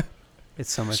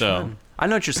 It's so much fun. I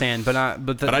know what you're saying, but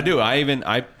I do.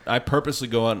 I purposely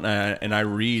go out and I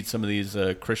read some of these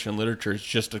Christian literatures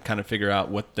just to kind of figure out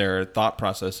what their thought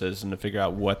process is and to figure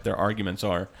out what their arguments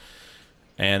are.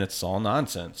 And it's all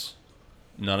nonsense.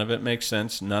 None of it makes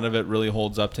sense. None of it really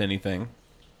holds up to anything.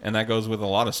 And that goes with a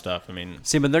lot of stuff. I mean,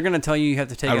 see, but they're going to tell you have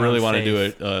to take it on faith. I really want to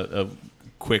do a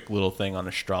quick little thing on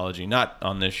astrology. Not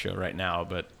on this show right now,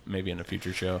 but maybe in a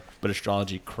future show. But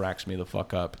astrology cracks me the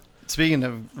fuck up. Speaking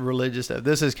of religious stuff,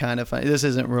 this is kind of funny. This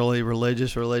isn't really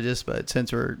religious, but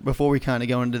before we kind of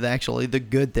go into the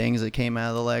good things that came out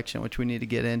of the election, which we need to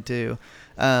get into,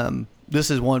 this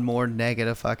is one more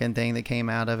negative fucking thing that came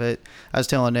out of it. I was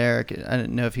telling Eric, I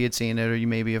didn't know if he had seen it or you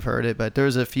maybe have heard it, but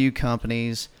there's a few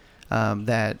companies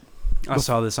that... I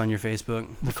saw this on your Facebook,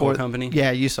 the coal company.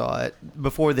 Yeah, you saw it.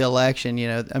 Before the election,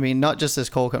 I mean, not just this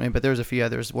coal company, but there's a few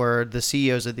others where the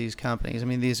CEOs of these companies, I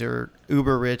mean, these are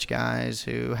uber rich guys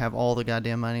who have all the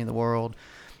goddamn money in the world,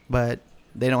 but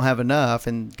they don't have enough,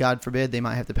 and God forbid they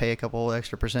might have to pay a couple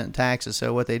extra % in taxes.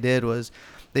 So what they did was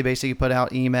they basically put out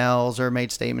emails or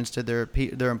made statements to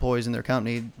their employees in their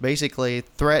company, basically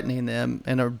threatening them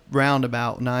in a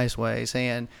roundabout nice way,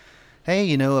 saying,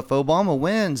 hey, if Obama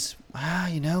wins,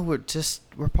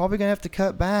 we're probably going to have to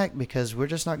cut back because we're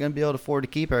just not going to be able to afford to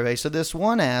keep everybody. So this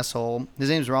one asshole, his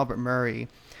name's Robert Murray.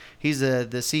 He's the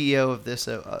CEO of this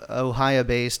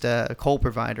Ohio-based coal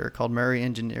provider called Murray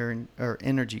Engineering or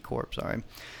Energy Corp. Sorry,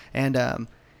 and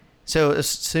so as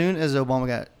soon as Obama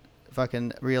got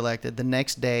fucking reelected, the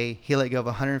next day he let go of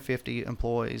 150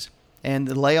 employees, and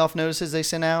the layoff notices they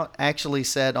sent out actually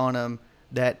said on them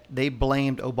that they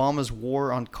blamed Obama's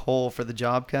war on coal for the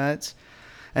job cuts.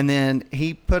 And then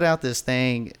he put out this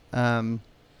thing.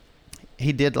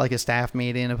 He did like a staff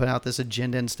meeting and put out this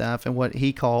agenda and stuff. And what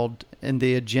he called in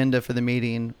the agenda for the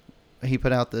meeting, he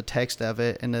put out the text of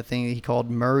it and the thing he called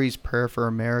Murray's Prayer for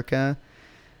America.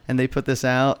 And they put this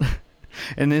out.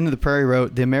 And then the prayer he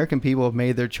wrote, the American people have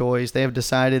made their choice. They have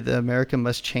decided that America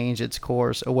must change its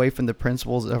course away from the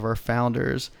principles of our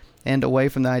founders and away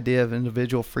from the idea of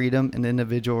individual freedom and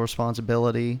individual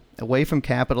responsibility, away from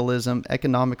capitalism,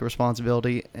 economic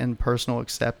responsibility, and personal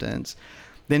acceptance.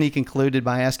 Then he concluded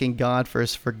by asking God for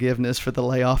his forgiveness for the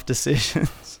layoff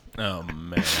decisions. Oh,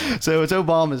 man. So it's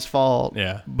Obama's fault.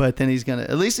 Yeah. But then he's going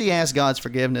to... At least he asked God's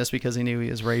forgiveness because he knew he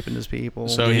was raping his people.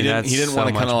 So he didn't want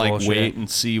to kind of like wait and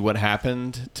see what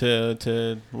happened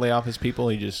to lay off his people?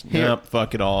 He just, nope,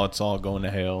 fuck it all. It's all going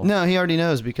to hell. No, he already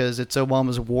knows because it's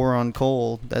Obama's war on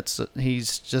coal.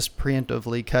 He's just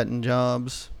preemptively cutting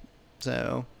jobs.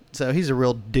 So he's a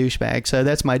real douchebag. So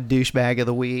that's my douchebag of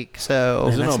the week. So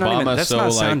Isn't Obama that's so not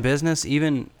like... sound business,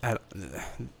 even at...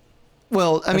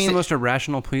 Well, that's the most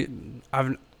irrational. I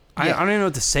don't even know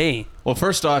what to say. Well,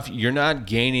 first off, you're not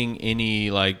gaining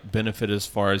any like benefit as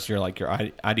far as your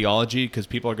ideology because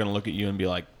people are going to look at you and be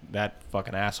like, that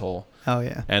fucking asshole. Oh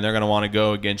yeah. And they're going to want to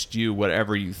go against you,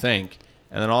 whatever you think.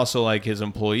 And then also, like, his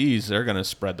employees, they're going to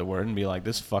spread the word and be like,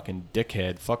 this fucking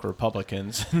dickhead, fuck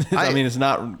Republicans. I mean, it's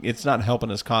not helping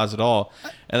his cause at all.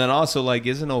 And then also, like,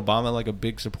 isn't Obama, like, a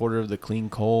big supporter of the clean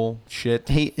coal shit?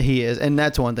 He is. And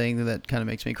that's one thing that kind of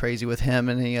makes me crazy with him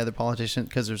and any other politician,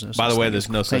 because there's no By the way, there's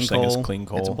no such thing as coal. clean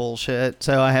coal. It's bullshit.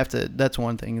 So I have to, that's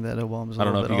one thing that Obama's I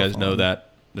don't know if you guys know on. that.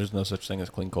 There's no such thing as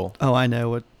clean coal. Oh, I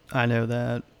know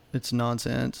that. It's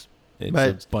nonsense. It's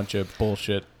But- a bunch of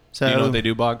bullshit. So, Do you know what they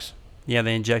do, Boggs? Yeah,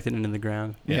 they inject it into the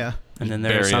ground. Yeah. And then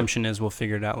their assumption is we'll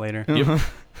figure it out later. Yep.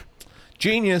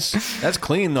 Genius. That's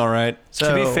clean, all right.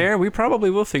 So, to be fair, we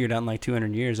probably will figure it out in like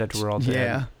 200 years after we're all dead.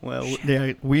 Yeah. Well,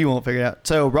 yeah, we won't figure it out.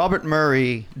 So Robert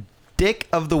Murray, Dick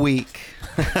of the Week.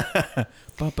 Man,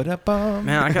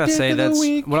 I gotta say, that's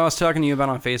what I was talking to you about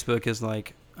on Facebook is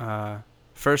like,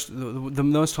 first, the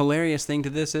most hilarious thing to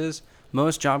this is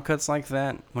most job cuts like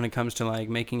that, when it comes to like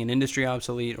making an industry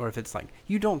obsolete, or if it's like,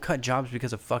 you don't cut jobs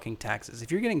because of fucking taxes.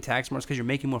 If you're getting taxed more, it's because you're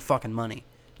making more fucking money.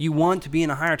 You want to be in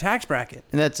a higher tax bracket.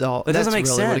 And that's all. That That's doesn't make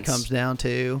really what it sense. comes down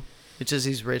to. It's just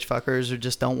these rich fuckers who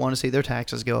just don't want to see their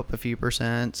taxes go up a few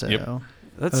percent. So Yep.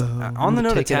 Let's I'm on the gonna note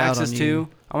of take it out taxes on too. you.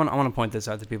 I want to point this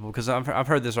out to people because I've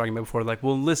heard this argument before. Like,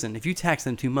 well, listen, if you tax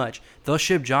them too much, they'll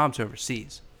ship jobs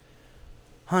overseas.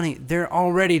 Honey, they're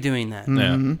already doing that.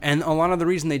 Mhm. And a lot of the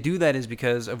reason they do that is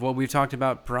because of what we've talked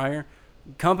about prior.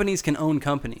 Companies can own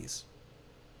companies.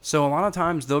 So a lot of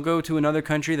times they'll go to another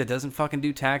country that doesn't fucking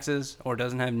do taxes or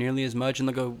doesn't have nearly as much, and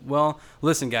they'll go, well,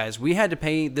 listen, guys, we had to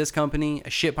pay this company a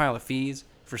shit pile of fees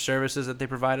for services that they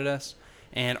provided us,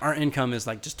 and our income is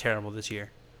like just terrible this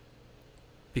year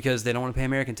because they don't want to pay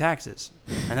American taxes,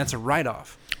 and that's a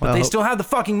write-off. But Well, they still have the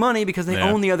fucking money because they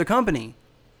Yeah. own the other company.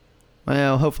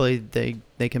 Well, hopefully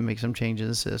they can make some change in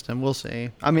the system. We'll see.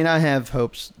 I mean, I have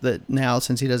hopes that now,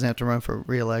 since he doesn't have to run for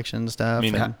re-election and stuff. I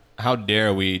mean, and- how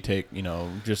dare we take,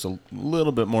 just a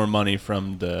little bit more money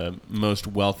from the most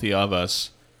wealthy of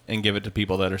us and give it to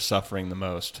people that are suffering the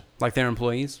most? Like their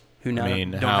employees who now I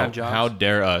mean, don't how, have jobs. how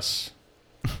dare us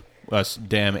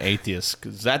damn atheists?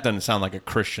 Because that doesn't sound like a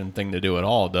Christian thing to do at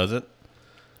all, does it?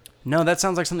 No, that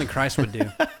sounds like something Christ would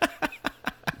do.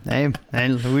 Hey,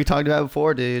 and we talked about it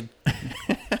before, dude.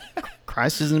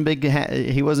 Christ isn't a big.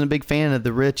 He wasn't a big fan of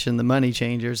the rich and the money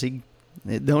changers.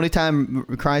 The only time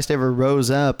Christ ever rose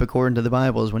up, according to the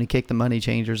Bible, is when he kicked the money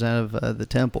changers out of the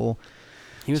temple.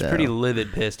 He was So- pretty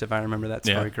livid pissed, if I remember that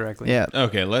story Yeah. correctly. Yeah.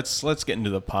 Okay, let's get into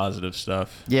the positive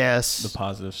stuff. Yes. The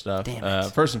positive stuff. Damn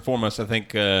it. First and foremost, I think,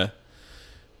 the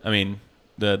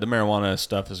marijuana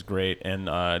stuff is great, and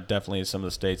definitely some of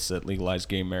the states that legalize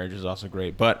gay marriage is also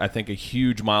great. But I think a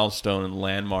huge milestone and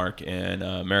landmark in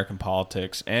American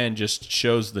politics, and just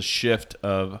shows the shift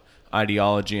of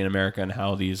ideology in America and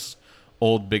how these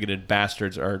old bigoted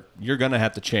bastards you're going to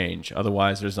have to change.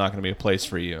 Otherwise, there's not going to be a place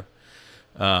for you.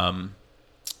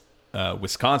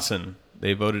 Wisconsin,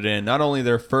 they voted in not only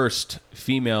their first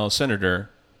female senator,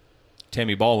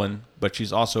 Tammy Baldwin, but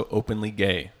she's also openly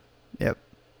gay. Yep.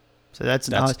 So that's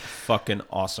That's fucking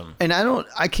awesome. And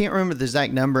I can't remember the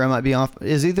exact number. I might be off.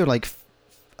 Is either like,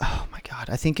 oh my God,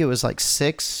 I think it was like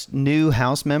 6 new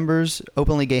House members,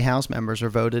 openly gay House members, are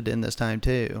voted in this time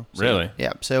too. So, Really?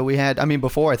 Yeah. So we had,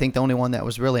 before, I think the only one that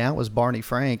was really out was Barney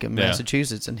Frank in Yeah.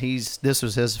 Massachusetts, and this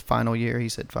was his final year. He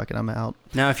said, "Fuck it, I'm out."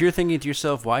 Now, if you're thinking to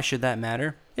yourself, why should that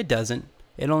matter? It doesn't.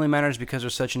 It only matters because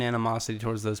there's such an animosity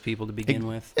towards those people to begin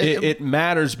with. It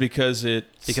matters because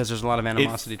Because there's a lot of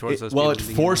animosity towards those people. well, to it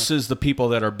begin forces the people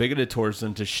that are bigoted towards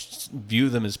them to view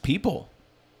them as people.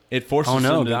 It forces with. Oh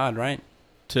no, them to, God, right?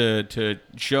 to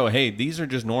show, hey, these are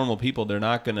just normal people. They're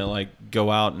not going to like go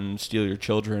out and steal your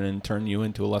children and turn you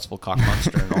into a lustful cock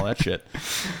monster and all that shit.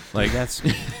 Like That's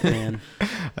man.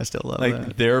 I still love like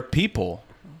that. they're people,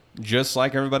 just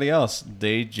like everybody else.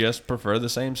 They just prefer the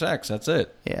same sex. That's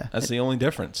it. Yeah. That's the only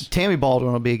difference. Tammy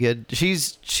Baldwin will be good.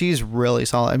 She's really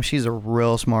solid. She's a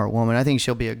real smart woman. I think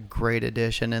she'll be a great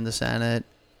addition in the Senate.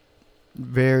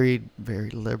 Very, very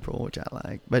liberal, which I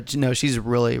like. But she's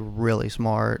really, really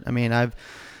smart.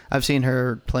 I've seen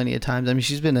her plenty of times.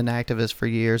 She's been an activist for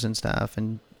years and stuff,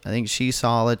 and I think she's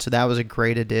solid. So that was a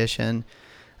great addition,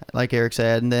 like Eric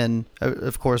said. And then,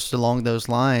 of course, along those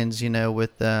lines,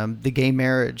 with the gay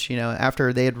marriage,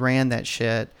 after they had ran that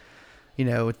shit,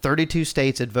 32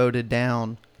 states had voted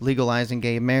down legalizing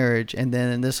gay marriage, and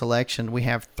then in this election we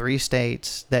have 3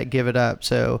 states that give it up.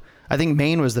 So I think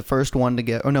Maine was the first one to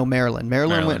get, Maryland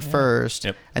went first.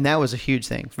 Yep. And that was a huge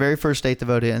thing, very first state to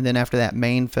vote in. And then after that,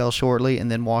 Maine fell shortly,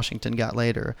 and then Washington got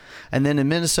later. And then in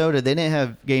Minnesota, they didn't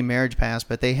have gay marriage passed,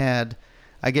 but they had,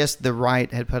 I guess the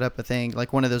right had put up a thing,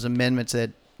 like one of those amendments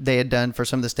that they had done for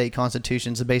some of the state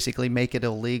constitutions to basically make it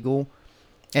illegal.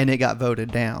 and it got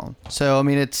voted down. So I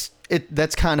mean,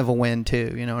 that's kind of a win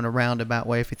too, in a roundabout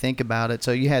way if you think about it.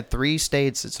 So you had 3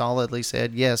 states that solidly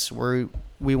said yes,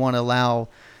 we want to allow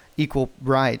equal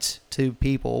rights to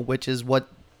people, which is what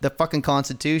the fucking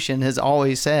Constitution has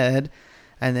always said.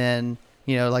 And then,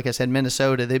 like I said,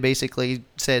 Minnesota, they basically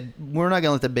said, we're not going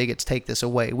to let the bigots take this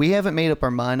away. We haven't made up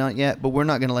our mind on it yet, but we're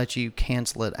not going to let you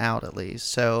cancel it out at least.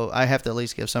 So I have to at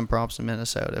least give some props to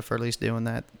Minnesota for at least doing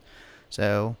that.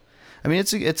 So, I mean,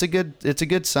 it's a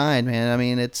good sign, man. I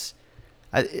mean, it's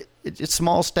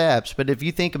small steps, but if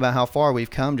you think about how far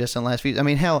we've come just in the last few, I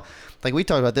mean, hell, like we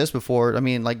talked about this before. I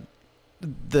mean, like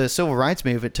the civil rights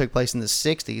movement took place in the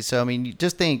 60s. So, I mean, you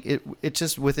just think it's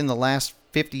just within the last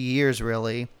 50 years,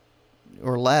 really,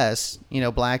 or less,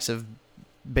 blacks have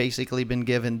basically been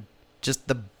given just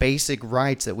the basic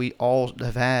rights that we all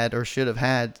have had or should have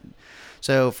had.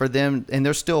 So for them, and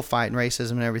they're still fighting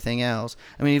racism and everything else.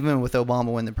 I mean, even with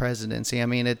Obama winning the presidency, I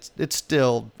mean, it's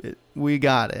still, we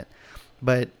got it.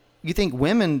 But you think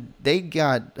women, they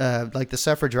got like the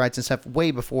suffrage rights and stuff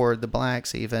way before the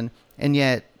blacks even, and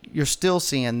yet you're still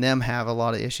seeing them have a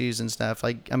lot of issues and stuff.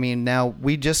 Like, I mean, now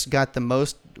we just got the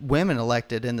most women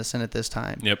elected in the Senate this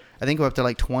time. Yep. I think we're up to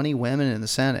like 20 women in the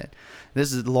Senate.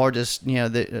 This is the largest,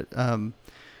 amount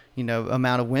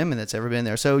of women that's ever been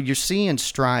there. So you're seeing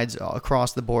strides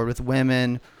across the board with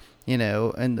women,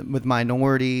 and with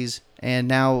minorities. And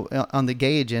now on the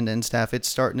gay agenda and stuff, you're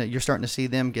starting to see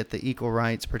them get the equal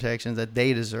rights protections that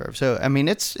they deserve. So, I mean,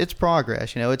 it's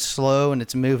progress, it's slow and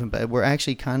it's moving, but we're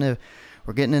actually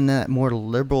we're getting in that more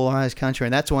liberalized country.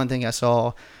 And that's one thing I saw.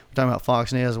 We're talking about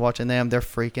Fox News, watching them, they're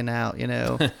freaking out,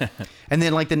 And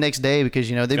then like the next day, because,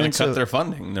 they've been cut their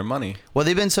funding, their money. Well,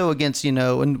 they've been so against,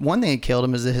 and one thing that killed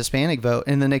them is the Hispanic vote.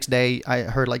 And the next day I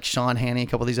heard like Sean Hannity, a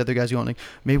couple of these other guys going like,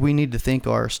 maybe we need to think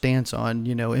our stance on,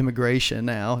 immigration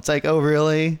now. It's like, oh,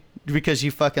 really? Because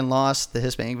you fucking lost the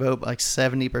Hispanic vote by like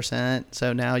 70%.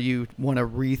 So now you want to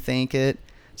rethink it.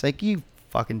 It's like, you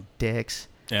fucking dicks.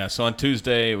 Yeah. So on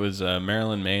Tuesday, it was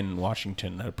Maryland, Maine, and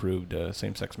Washington that approved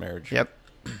same-sex marriage. Yep.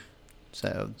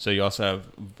 So you also have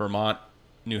Vermont,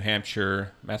 New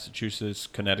Hampshire, Massachusetts,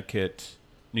 Connecticut,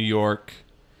 New York,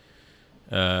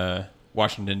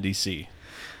 Washington, D.C.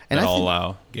 that all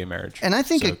allow gay marriage. And I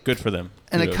think good for them.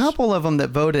 And Kudos. a couple of them that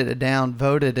voted it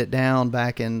down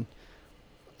back in,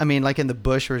 I mean, like in the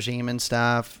Bush regime and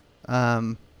stuff.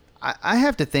 I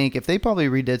have to think if they probably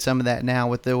redid some of that now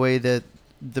with the way that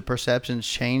the perceptions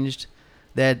changed,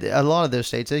 that a lot of those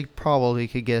states, they probably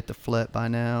could get it to flip by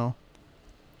now.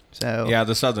 So yeah,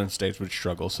 the southern states would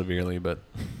struggle severely, but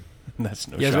that's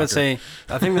no shocker. I was about to say,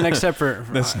 I think the next step for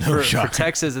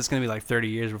Texas, it's going to be like 30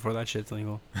 years before that shit's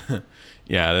legal.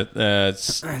 Yeah,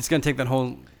 it's going to take that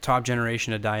whole top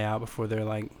generation to die out before they're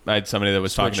like... I had somebody that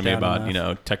was talking to me about,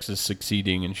 enough. Texas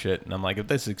succeeding and shit, and I'm like, if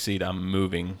they succeed, I'm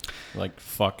moving. Like,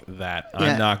 fuck that.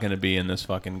 I'm not going to be in this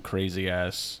fucking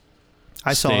crazy-ass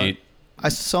state. I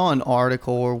saw an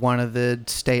article where one of the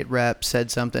state reps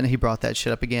said something. He brought that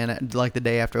shit up again, like the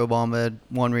day after Obama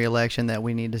won re-election, that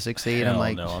we need to succeed. Hell I'm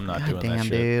like, no, I'm not God doing that damn,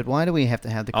 shit. dude. Why do we have to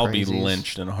have the crazies? I'll be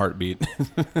lynched in a heartbeat.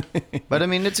 But I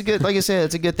mean, it's a good, like I said,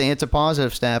 it's a good thing. It's a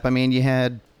positive step. I mean, you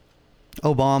had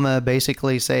Obama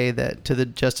basically say that to the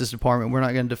Justice Department, we're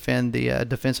not going to defend the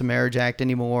Defense of Marriage Act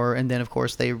anymore. And then, of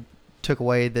course, they took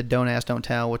away the Don't Ask, Don't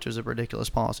Tell, which was a ridiculous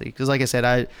policy. Because, like I said,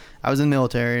 I was in the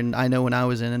military, and I know when I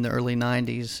was in the early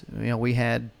 90s, we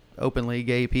had openly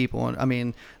gay people. And I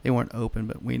mean, they weren't open,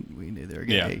 but we knew they were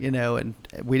gay, and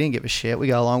we didn't give a shit. We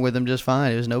got along with them just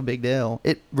fine. It was no big deal.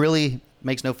 It really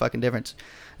makes no fucking difference.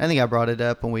 I think I brought it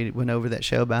up when we went over that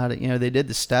show about it. They did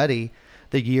the study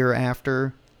the year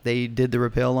after they did the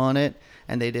repeal on it,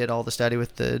 and they did all the study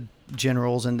with the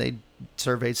generals, and they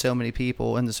surveyed so many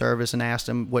people in the service and asked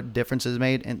them what differences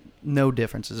made, and no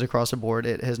differences across the board.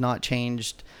 It has not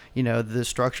changed, the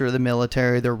structure of the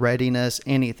military, their readiness,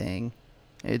 anything.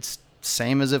 It's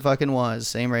same as it fucking was,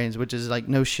 same ratings, which is like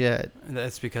no shit.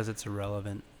 That's because it's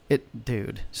irrelevant.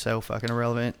 Dude, so fucking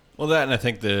irrelevant. Well, that, and I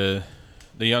think the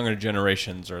younger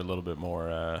generations are a little bit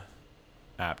more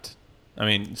apt. I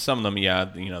mean, some of them,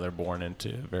 they're born into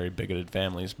very bigoted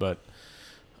families, but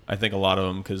I think a lot of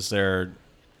them, because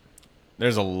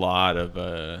there's a lot of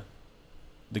the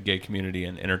gay community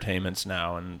in entertainments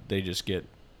now, and they just get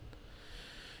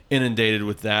inundated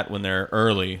with that when they're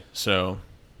early. So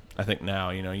I think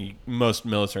now, most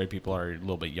military people are a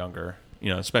little bit younger,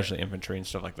 especially infantry and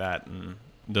stuff like that, and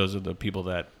those are the people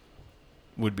that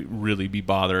would really be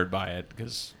bothered by it,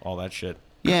 because all that shit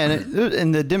Yeah,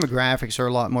 and the demographics are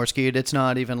a lot more skewed. It's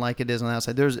not even like it is on the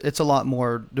outside. There's a lot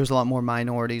more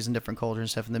minorities and different cultures and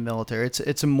stuff in the military.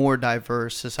 It's a more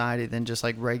diverse society than just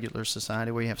like regular society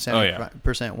where you have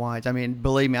 70% whites. I mean,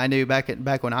 believe me, I knew back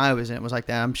when I was in it was like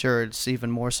that. I'm sure it's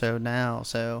even more so now.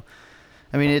 So,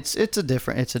 I mean, it's a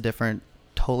different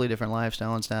totally different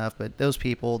lifestyle and stuff, but those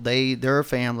people, they're a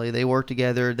family. They work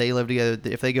together. They live together.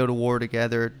 If they go to war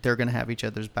together, they're gonna have each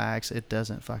other's backs. It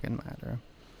doesn't fucking matter.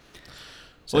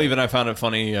 So, well, even I found it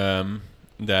funny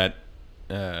that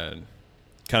kind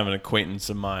of an acquaintance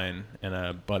of mine and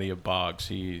a buddy of Boggs,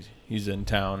 he's in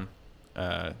town,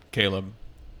 Caleb,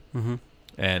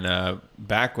 and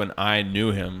back when I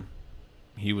knew him,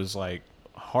 he was like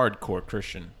hardcore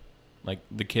Christian. Like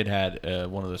the kid had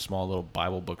one of the small little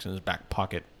Bible books in his back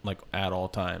pocket, like at all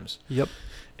times. Yep.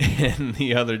 And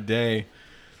the other day,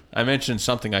 I mentioned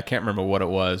something, I can't remember what it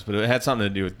was, but it had something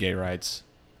to do with gay rights.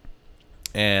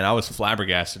 And I was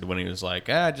flabbergasted when he was like,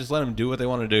 just let them do what they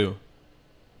want to do.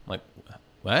 I'm like,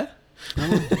 what?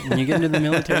 When you get into the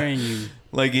military and you...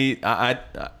 Like,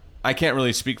 I can't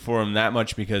really speak for him that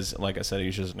much because, like I said,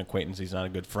 he's just an acquaintance. He's not a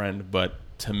good friend. But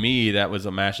to me, that was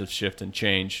a massive shift and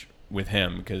change with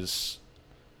him because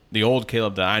the old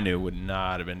Caleb that I knew would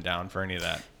not have been down for any of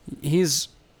that.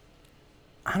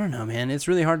 I don't know, man. It's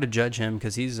really hard to judge him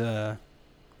because he's...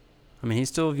 I mean, he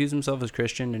still views himself as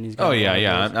Christian, and he's got... Oh,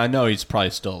 yeah. I know he's probably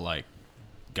still, like,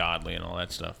 godly and all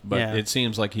that stuff. But it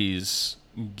seems like he's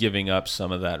giving up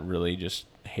some of that really just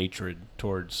hatred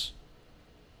towards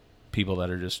people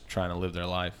that are just trying to live their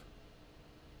life.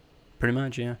 Pretty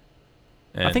much, yeah.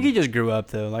 And I think he just grew up,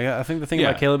 though. Like, I think the thing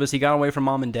about Caleb is he got away from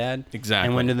mom and dad. Exactly.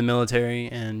 And went to the military,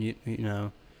 and, you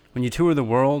know, when you tour the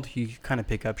world, you kind of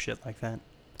pick up shit like that.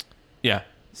 Yeah.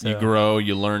 So, you grow,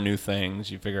 you learn new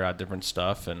things, you figure out different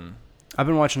stuff, and... I've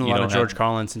been watching a lot of George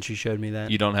Carlin since you showed me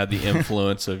that. You don't have the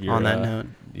influence of your... On that note.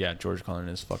 Yeah, George Carlin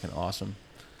is fucking awesome.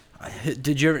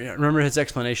 Did you ever remember his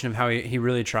explanation of how he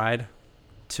really tried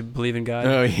to believe in God?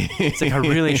 Oh, yeah. It's like, I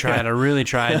really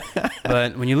tried.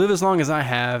 But when you live as long as I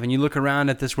have and you look around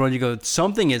at this world, you go,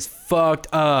 something is fucked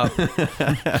up.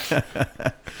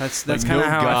 That's like kind of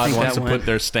how God I think wants that to went. put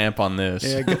their stamp on this.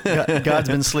 Yeah, God's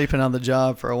been sleeping on the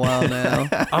job for a while now.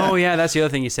 Oh, yeah, that's the other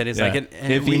thing he said. It's like,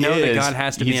 if we know that God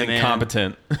has to be a he's man.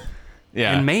 incompetent.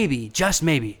 Yeah. And maybe, just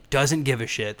maybe, doesn't give a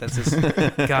shit. That's just,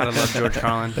 God, I love George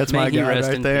Carlin. That's my guy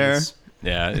right there. Peace.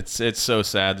 Yeah, it's so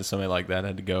sad that somebody like that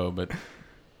had to go, but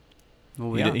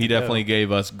he definitely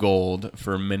gave us gold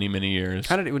for many, many years.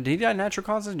 Did he die of natural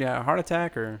causes? Yeah, a heart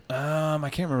attack or? I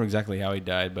can't remember exactly how he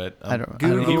died, but I don't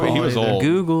he was old.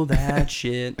 Google that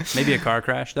shit. Maybe a car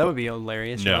crash. That would be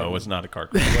hilarious. No, right? it was not a car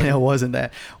crash. It wasn't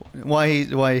that.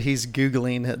 Why he's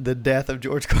Googling the death of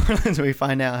George Carlin so we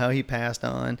find out how he passed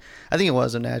on. I think it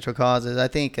was of natural causes. I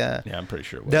think... yeah, I'm pretty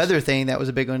sure it was. The other thing that was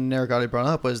a big one Eric already brought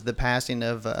up was the passing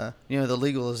of, the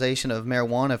legalization of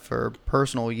marijuana for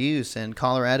personal use in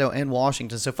Colorado and Washington.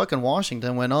 So fucking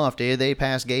Washington went off, dude. They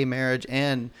passed gay marriage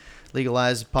and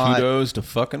legalized pot. Kudos to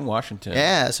fucking Washington.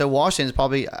 Yeah, so Washington's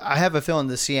probably... I have a feeling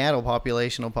the Seattle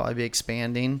population will probably be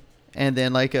expanding. And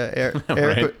then, like Eric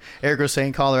was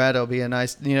saying, Colorado will be a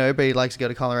nice... everybody likes to go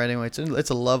to Colorado anyway. It's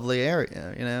a lovely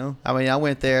area, I mean, I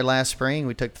went there last spring.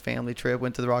 We took the family trip,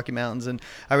 went to the Rocky Mountains, and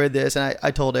I read this, and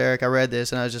I told Eric I read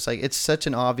this, and I was just like, it's such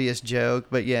an obvious joke,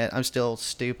 but yet I'm still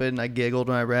stupid, and I giggled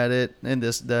when I read it. And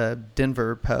the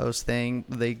Denver Post thing,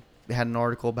 they had an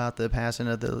article about the passing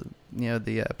of the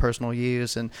personal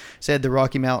use, and said the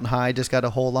Rocky Mountain High just got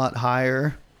a whole lot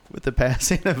higher with the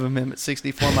passing of Amendment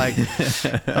 64.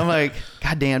 I'm like,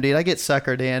 God damn, dude, I get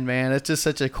suckered in, man. It's just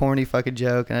such a corny fucking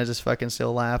joke, and I just fucking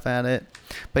still laugh at it.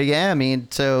 But yeah, I mean,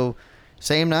 so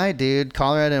same night, dude,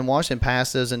 Colorado and Washington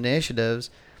passed those initiatives,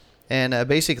 and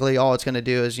basically all it's going to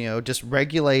do is, just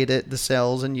regulate it, the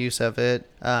sales and use of it.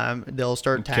 They'll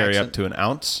start taxing. Carry up to an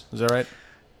ounce, is that right?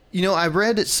 I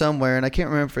read it somewhere, and I can't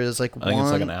remember if it was like I think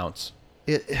it's like an ounce.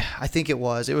 I think it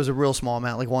was a real small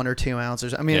amount, like 1 or 2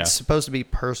 ounces. I mean, It's supposed to be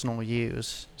personal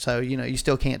use. So, you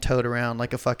still can't tote around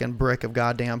like a fucking brick of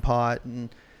goddamn pot and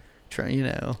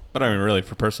But I mean, really,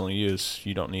 for personal use,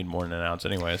 you don't need more than an ounce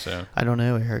anyway, so. I don't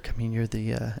know, Eric. I mean, you're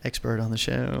the expert on the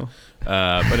show.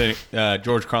 But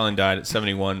George Carlin died at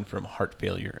 71 from heart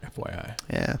failure, FYI.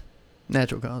 Yeah.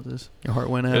 Natural causes. Your heart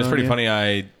went out. It was pretty funny.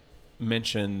 I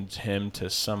mentioned him to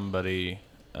somebody,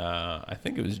 I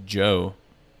think it was Joe.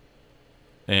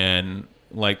 And,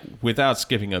 like, without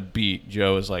skipping a beat,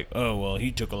 Joe was like, oh, well,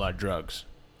 he took a lot of drugs.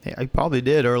 Yeah, he probably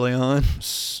did early on.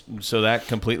 So that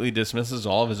completely dismisses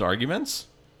all of his arguments?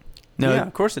 No, yeah,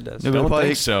 of course it does. Don't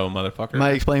think so, motherfucker.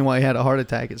 Might explain why he had a heart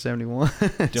attack at 71.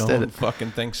 Don't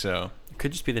fucking think so.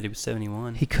 Could just be that he was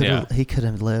 71. He could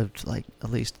have lived like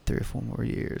at least 3 or 4 more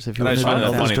years if he And I was just find it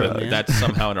on funny those that drugs. that's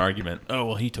somehow an argument. Oh,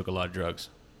 well, he took a lot of drugs.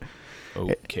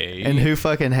 Okay. And who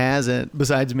fucking hasn't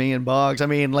besides me and Boggs? I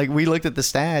mean, like we looked at the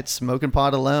stats, smoking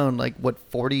pot alone, like what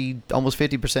 40, almost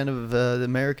 50% of the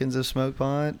Americans have smoked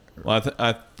pot. Well,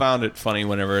 I found it funny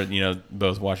whenever,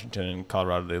 both Washington and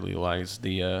Colorado, they legalized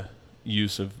the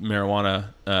use of marijuana.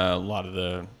 A lot of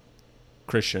the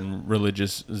Christian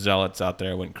religious zealots out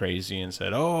there went crazy and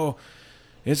said, oh,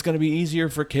 it's going to be easier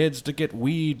for kids to get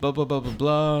weed, blah, blah, blah, blah,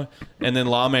 blah. And then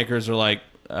lawmakers are like,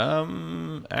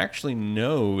 actually,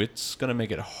 no, it's going to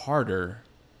make it harder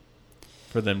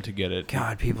for them to get it.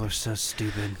 God, people are so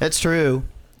stupid. That's true.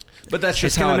 But that's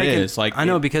just It's gonna how it make is. Like, I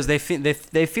know, because they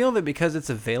feel that because it's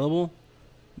available,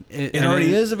 it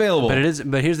already is available. But it is.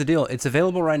 But here's the deal: it's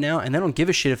available right now, and they don't give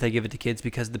a shit if they give it to kids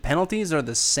because the penalties are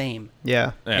the same.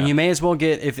 Yeah. And you may as well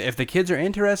get if the kids are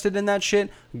interested in that shit,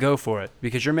 go for it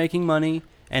because you're making money,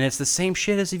 and it's the same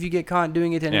shit as if you get caught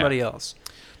doing it to anybody else.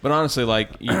 But honestly, like,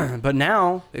 but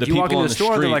now if you walk people into on the the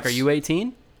store, they're like, "Are streets- you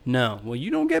 18?" No. Well, you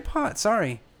don't get pot.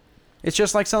 Sorry. It's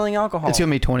just like selling alcohol. It's gonna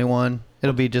be 21.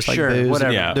 It'll be just like Sure, booze.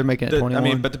 whatever. yeah, They're making it 21. I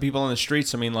mean, but the people on the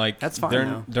streets, I mean, like, That's fine,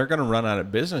 though. they're going to run out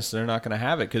of business. They're not going to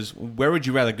have it because where would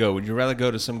you rather go? Would you rather go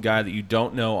to some guy that you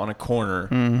don't know on a corner,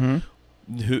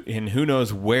 who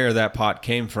knows where that pot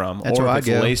came from, That's or where if I it's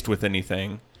go. laced with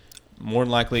anything? More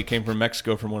than likely, it came from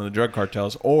Mexico from one of the drug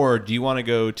cartels. Or do you want to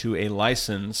go to a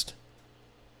licensed,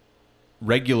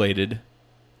 regulated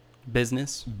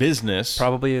business.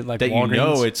 Probably Like that Walgreens. you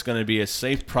know it's going to be a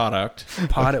safe product?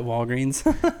 Pot at Walgreens.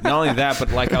 Not only that, but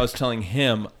like I was telling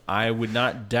him, I would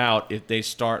not doubt if they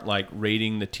start like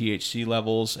rating the THC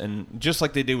levels, and just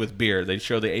like they do with beer, they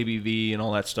show the ABV and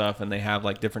all that stuff, and they have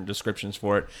like different descriptions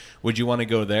for it. Would you want to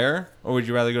go there, or would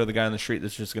you rather go to the guy on the street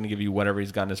that's just going to give you whatever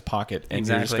he's got in his pocket, and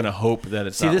you're just Exactly. going to hope that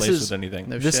it's See, not this laced is- with anything?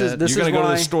 No this shit. is this You're going is to go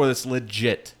why to the store that's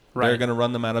legit. They're Right. going to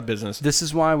run them out of business. this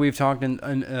is why we've talked in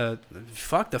the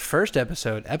first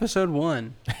episode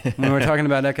 1, when we were talking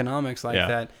about economics like Yeah.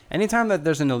 that. Anytime that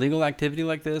there's an illegal activity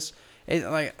like this,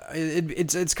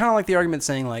 it's kind of like the argument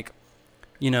saying like,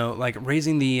 like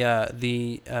raising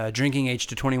the drinking age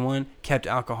to 21 kept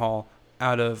alcohol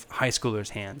out of high schoolers'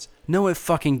 hands. No, it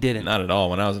fucking didn't. Not at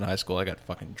all. When I was in high school, I got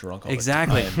fucking drunk all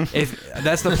Exactly. the time. If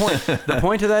that's the point. The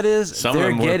point of that is Some of they're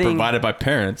them were getting provided by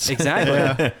parents.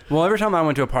 Exactly. Well, every time I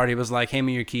went to a party, it was like, "Hand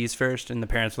me your keys first," and the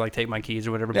parents would like take my keys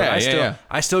or whatever. But Yeah,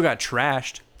 I still got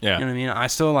trashed. Yeah. You know what I mean? I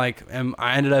still I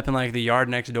ended up in like the yard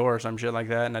next door or some shit like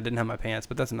that, and I didn't have my pants.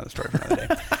 But that's another story for another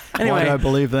day. Why do I Anyway,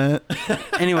 believe that?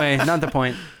 not the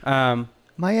point. But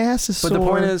My ass is sore. the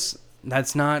point is,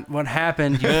 that's not what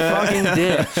happened. You fucking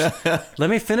dick. Let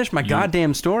me finish my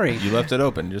goddamn story. You left it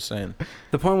open. Just saying.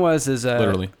 The point was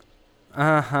Literally.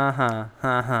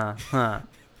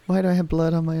 Why do I have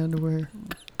blood on my underwear?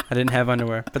 I didn't have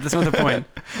underwear, but that's not the point.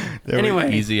 There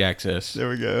Anyway. Easy access. There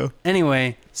we go.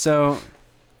 Anyway, so,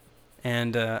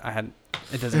 and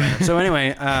it doesn't matter. So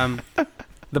anyway,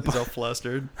 He's all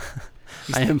flustered.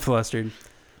 I am flustered.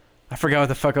 I forgot what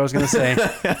the fuck I was gonna say.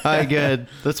 All right, good.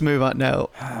 Let's move on. No.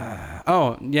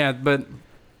 Oh yeah, but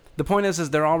the point is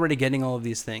they're already getting all of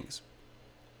these things,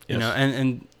 Yes.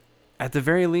 and at the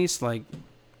very least, like,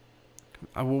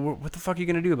 what the fuck are you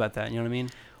gonna do about that? You know what I mean?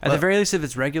 At the Well- very least, if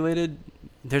it's regulated,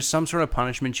 there's some sort of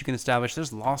punishment you can establish.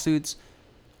 There's lawsuits,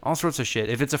 all sorts of shit.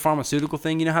 If it's a pharmaceutical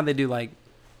thing, you know how they do like,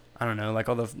 I don't know, like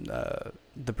all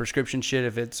the prescription shit.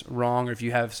 If it's wrong or if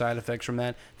you have side effects from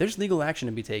that, there's legal action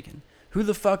to be taken. Who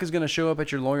the fuck is gonna show up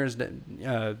at your lawyer's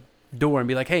door and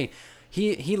be like, hey,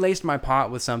 he laced my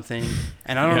pot with something,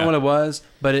 and I don't know what it was,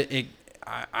 but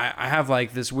I have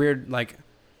like this weird like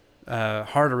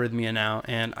heart arrhythmia now,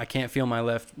 and I can't feel my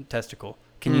left testicle.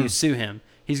 Can you sue him?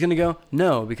 He's gonna go,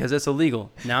 no, because it's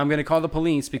illegal. Now I'm gonna call the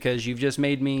police because you've just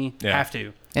made me have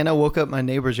to. And I woke up in my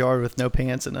neighbor's yard with no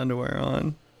pants and underwear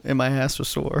on, and my ass was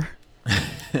sore.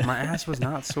 My ass was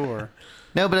not sore.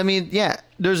 No, but I mean, yeah,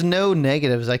 there's no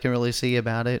negatives I can really see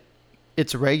about it.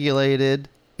 It's regulated.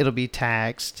 It'll be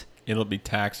taxed. It'll be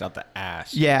taxed out the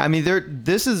ass. Yeah, I mean,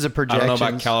 this is a I projection. don't know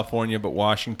about California, but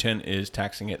Washington is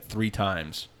taxing it 3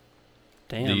 times.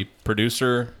 Damn. The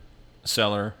producer,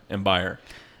 seller, and buyer.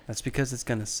 That's because it's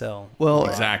gonna sell. Well,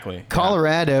 Exactly.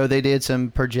 Colorado, they did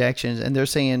some projections, and they're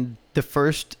saying the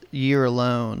first year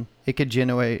alone, it could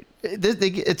generate.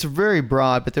 It's very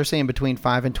broad, but they're saying between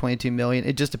 5 and 22 million.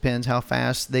 It just depends how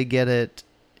fast they get it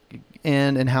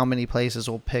in and how many places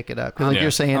will pick it up. 'Cause like Yeah.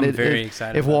 you're saying, I'm very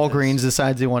excited if about Walgreens this.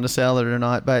 decides they want to sell it or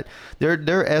not, but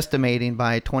they're estimating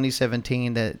by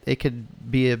 2017 that it could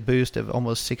be a boost of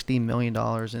almost $60 million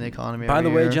in the economy. By the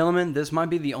every way, year. gentlemen, this might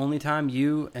be the only time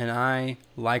you and I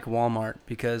like Walmart,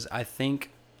 because I think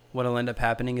what'll end up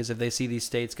happening is if they see these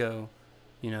states go,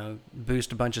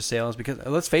 boost a bunch of sales, because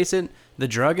let's face it, the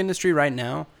drug industry right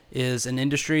now is an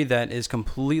industry that is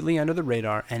completely under the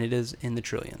radar, and it is in the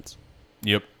trillions.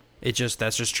 Yep.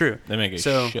 That's just true. They make a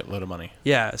shitload of money.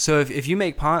 Yeah. So if you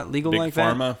make pot legal Big like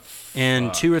pharma, that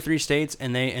in 2 or 3 states,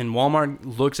 and Walmart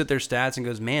looks at their stats and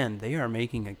goes, man, they are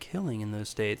making a killing in those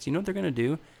states. You know what they're going to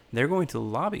do? They're going to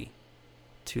lobby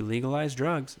to legalize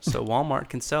drugs so Walmart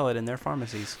can sell it in their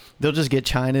pharmacies. They'll just get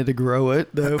China to grow it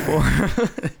though for.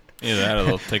 Either that or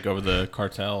they'll take over the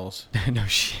cartels. No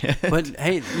shit. But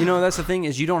hey, that's the thing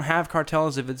is you don't have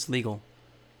cartels if it's legal,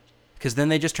 because then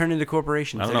they just turn into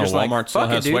corporations. I don't They're know. just Walmart like, still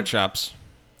 "Fuck it, has dude." sweatshops.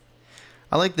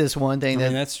 I like this one I thing mean,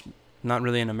 that that's not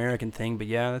really an American thing, but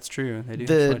yeah, that's true. They do have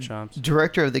the sweatshops.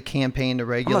 director of the campaign to I'm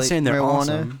regulate not saying they're marijuana.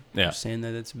 awesome. Yeah. I'm just saying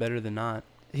that it's better than not.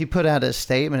 He put out a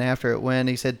statement after it went.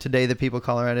 He said, "Today, the people of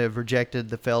Colorado have rejected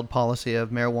the failed policy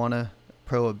of marijuana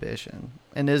prohibition."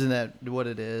 And isn't that what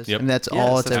it is? Yep. And that's Yes,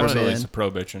 all it's that's ever what it Absolutely, been. it's a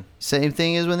prohibition. Same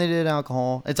thing as when they did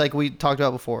alcohol. It's like we talked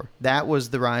about before. That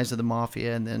was the rise of the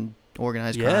mafia and then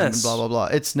organized crime and Yes. blah blah blah.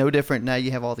 It's no different now.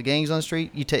 You have all the gangs on the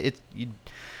street. You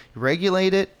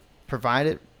regulate it, provide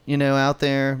it, out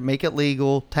there, make it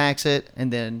legal, tax it,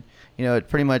 and then it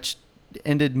pretty much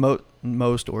ended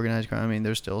most organized crime. I mean,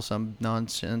 there's still some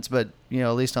nonsense, but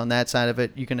at least on that side of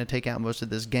it, you're gonna take out most of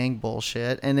this gang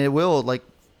bullshit, and it will, like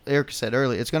Eric said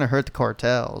earlier, it's gonna hurt the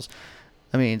cartels.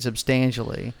 I mean,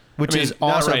 substantially, which is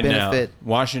not also right benefit. now.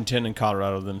 Washington and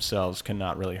Colorado themselves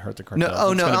cannot really hurt the cartels.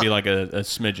 No, it's no, going to be like a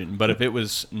smidgen. But if it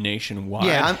was nationwide,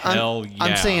 Yeah, hell yeah.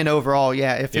 I'm saying overall,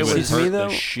 yeah. If it it would was, hurt me, the though,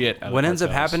 shit out of What the ends up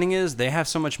cartels. happening is they have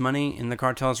so much money in the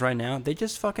cartels right now, they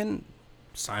just fucking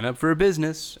sign up for a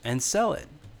business and sell it.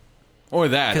 Or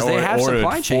that, 'Cause they have or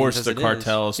supply it chains force as the it is.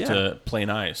 cartels Yeah. to play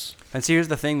nice. And see, here's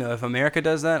the thing, though. If America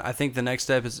does that, I think the next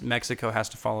step is Mexico has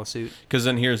to follow suit. Because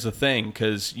then here's the thing,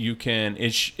 because you can,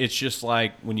 it's just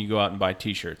like when you go out and buy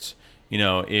T-shirts.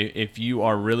 If you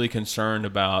are really concerned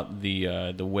about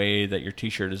the way that your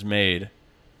T-shirt is made,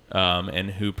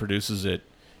 and who produces it,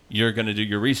 you're going to do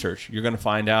your research. You're going to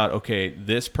find out, okay,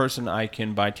 this person I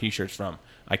can buy T-shirts from.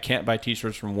 I can't buy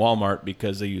T-shirts from Walmart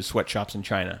because they use sweatshops in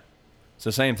China. It's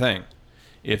the same thing.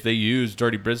 If they use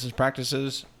dirty business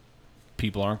practices,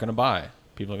 people aren't going to buy.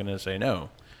 People are going to say no.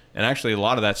 And actually, a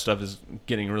lot of that stuff is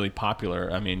getting really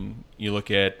popular. I mean, you look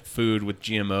at food with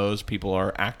GMOs, people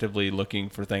are actively looking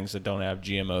for things that don't have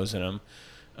GMOs in them.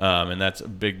 And that's a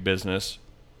big business.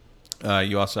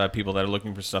 You also have people that are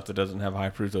looking for stuff that doesn't have high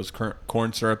fructose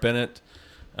corn syrup in it.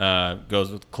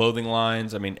 Goes with clothing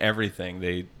lines. I mean,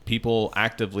 everything. People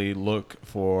actively look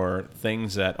for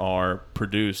things that are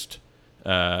produced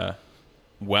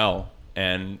well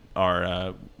and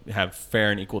are have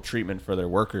fair and equal treatment for their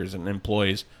workers and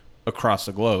employees across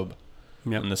the globe.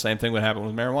 Yep. And the same thing would happen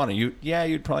with marijuana.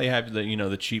 You'd probably have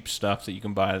the cheap stuff that you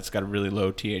can buy that's got a really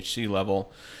low THC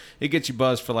level. It gets you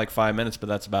buzzed for like 5 minutes, but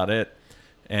that's about it.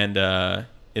 And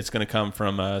it's going to come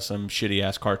from some shitty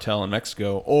ass cartel in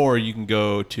Mexico, or you can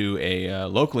go to a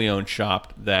locally owned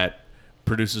shop that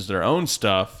produces their own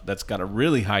stuff that's got a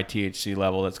really high THC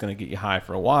level that's going to get you high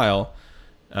for a while.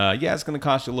 It's going to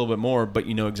cost you a little bit more, but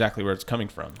you know exactly where it's coming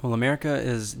from. Well, America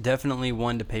is definitely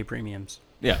one to pay premiums.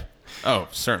 Yeah. Oh,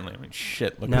 certainly. I mean,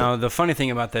 shit. Now, the funny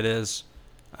thing about that is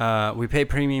we pay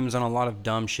premiums on a lot of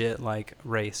dumb shit like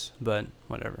race, but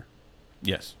whatever.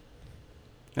 Yes.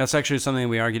 That's actually something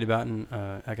we argued about in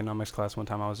economics class one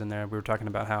time I was in there. We were talking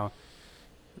about how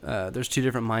there's 2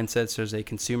 different mindsets. There's a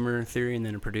consumer theory and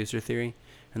then a producer theory.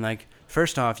 And, like,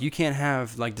 first off, you can't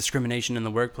have, like, discrimination in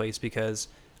the workplace because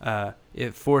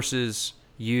it forces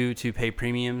you to pay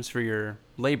premiums for your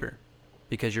labor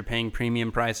because you're paying premium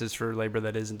prices for labor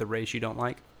that isn't the race you don't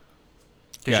like.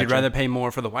 Because you'd Gotcha. rather pay more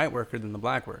for the white worker than the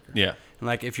black worker. Yeah. And,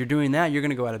 like, if you're doing that, you're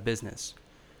going to go out of business.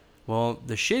 Well,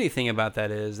 the shitty thing about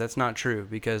that is that's not true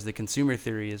because the consumer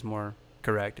theory is more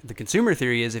correct. The consumer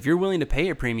theory is if you're willing to pay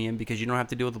a premium because you don't have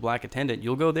to deal with a black attendant,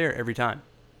 you'll go there every time.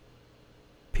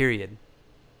 Period.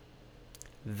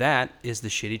 That is the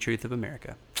shitty truth of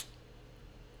America.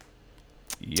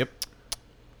 Yep.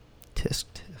 tisk.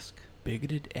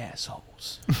 Bigoted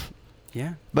assholes.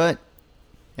 Yeah. But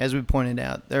as we pointed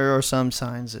out, there are some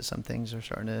signs that some things are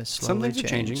starting to slowly Some things are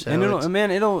change. changing. So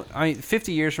And it's-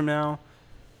 50 years from now,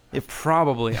 If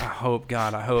probably, I hope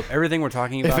everything we're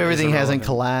talking about. If everything is hasn't irrelevant.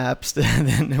 collapsed,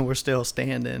 then we're still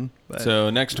standing. But So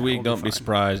next week, we'll be don't be fine.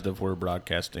 surprised if we're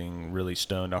broadcasting really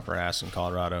stoned off our ass in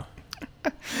Colorado.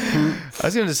 I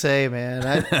was going to say, man,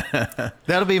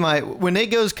 that'll be when it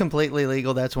goes completely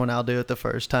legal. That's when I'll do it the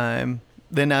first time.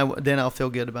 Then I'll feel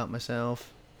good about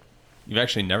myself. You've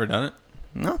actually never done it?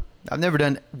 No, I've never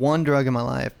done one drug in my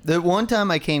life. The one time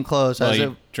I came close, Well, I was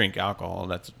you drink alcohol.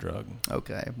 That's a drug.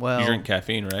 okay. Well, You drink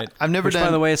caffeine, right? I've never Which, done.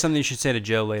 by the way, is something you should say to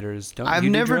Joe later. Is don't I've you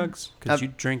never- do drugs because I've-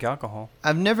 you drink alcohol.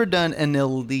 I've never done an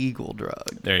illegal drug.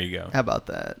 There you go. How about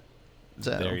that?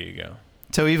 So, There you go.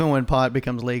 So even when pot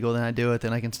becomes legal, then I do it.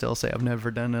 Then I can still say I've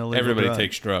never done an illegal Everybody drug.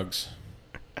 takes drugs.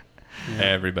 Yeah.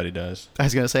 Everybody does. I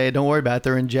was gonna say, don't worry about it.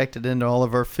 They're injected into all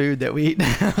of our food that we eat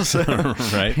now. So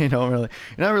Right. you're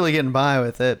not really getting by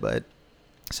with it. But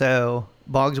so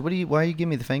Boggs, why are you giving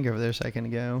me the finger over there a second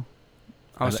ago?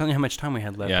 I was telling you how much time we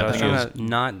had left. Yeah, I but I was think it trying to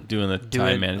not Doing the do time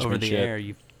it management over the shit. air,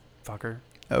 you fucker.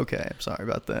 Okay, I'm sorry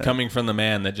about that. Coming from the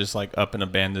man that just like up and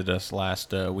abandoned us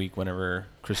last week whenever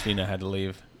Christina had to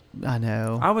leave. I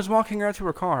know. I was walking her out to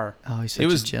her car. Oh, he's such It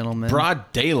was a gentleman.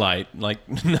 broad daylight. Like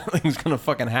nothing's gonna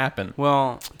fucking happen.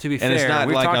 Well, to be And it's fair, not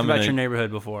we've like talked I'm about gonna- your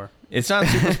neighborhood before. It's not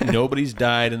super. Nobody's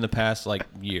died in the past like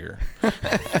year.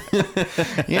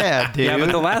 Yeah, dude. Yeah,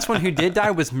 but the last one who did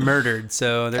die was murdered,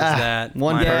 so there's that.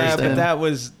 one minor- Yeah, person. but that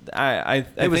was I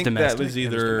It was think domestic. that was It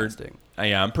either. domestic.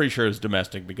 Yeah, I'm pretty sure it was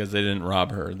domestic because they didn't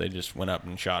rob her. They just went up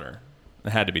and shot her. It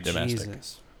had to be domestic.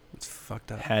 Jesus, it's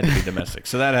fucked up. Had to be domestic.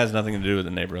 So that has nothing to do with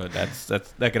the neighborhood.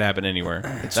 That could happen anywhere.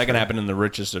 That could happen in the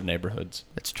richest of neighborhoods.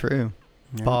 It's true.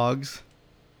 Yeah. Boggs.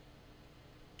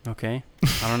 Okay,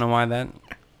 I don't know why that.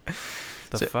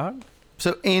 The So- fuck?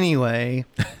 So anyway,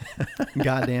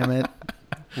 God damn it.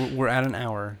 We're at an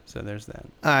hour, so there's that.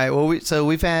 All right. Well,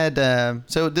 we've had.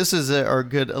 So this is our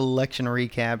good election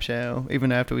recap show.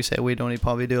 Even after we said we'd only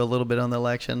probably do a little bit on the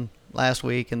election last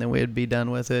week, and then we'd be done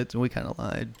with it. We kind of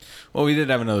lied. Well, we did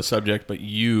have another subject, but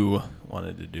you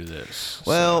wanted to do this.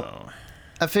 Well, so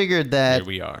I figured that. here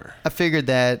we are. I figured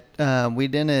that we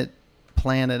didn't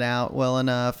plan it out well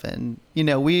enough, and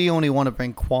we only want to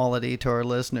bring quality to our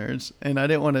listeners, and I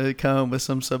didn't want to come with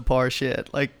some subpar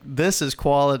shit. Like, this is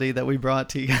quality that we brought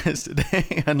to you guys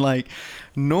today. And like,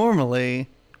 normally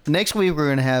next week we're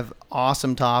going to have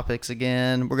awesome topics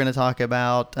again. We're going to talk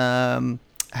about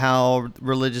how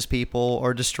religious people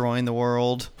are destroying the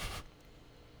world,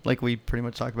 like we pretty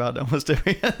much talk about almost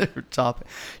every other topic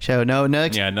show.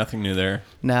 Next Yeah, nothing new there.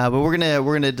 No, but we're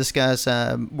gonna discuss.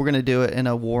 We're gonna do it in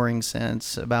a warring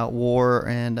sense about war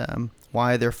and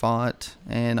why they're fought.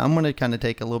 And I'm gonna kind of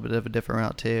take a little bit of a different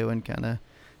route too, and kind of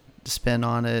spin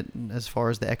on it as far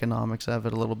as the economics of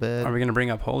it a little bit. Are we gonna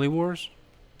bring up holy wars?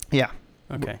 Yeah.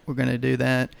 Okay. We're gonna do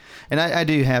that, and I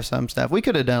do have some stuff. We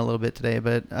could have done a little bit today,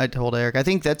 but I told Eric I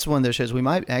think that's one of those shows we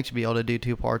might actually be able to do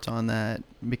 2 parts on that,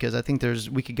 because I think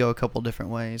we could go a couple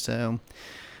different ways. So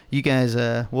you guys,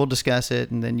 we'll discuss it,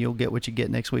 and then you'll get what you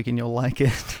get next week, and you'll like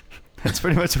it. That's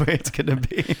pretty much the way it's gonna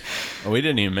be. Oh, we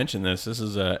didn't even mention this. This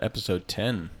is episode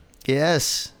 10.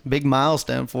 Yes, big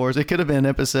milestone for us. It could have been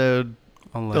episode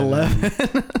 11.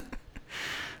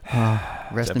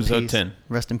 Rest in Episode peace. 10.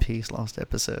 Rest in peace, lost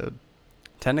episode.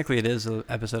 Technically, it is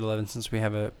episode 11 since we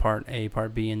have a part A,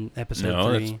 part B, and episode No,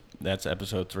 3. that's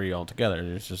episode 3 altogether.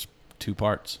 There's just 2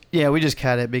 parts. Yeah, we just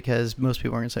cut it because most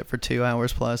people aren't going to sit for 2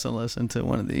 hours plus and listen to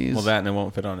one of these. Well, that and it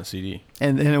won't fit on a CD.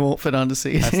 And then it won't fit on the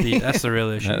CD. That's the real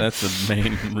issue. That's the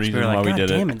main reason We're like, why we God did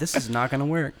damn it. it, this is not gonna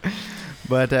work.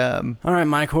 But All right,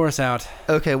 Mike, horse out.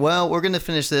 okay, well, we're going to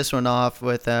finish this one off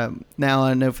with now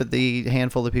I know for the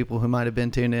handful of people who might have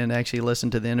been tuned in and actually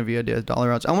listened to the interview I did with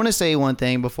Dollyrots. I want to say one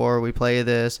thing before we play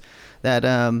this, that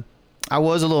I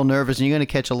was a little nervous, and you're going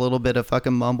to catch a little bit of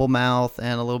fucking mumble mouth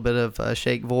and a little bit of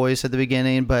shake voice at the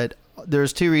beginning, but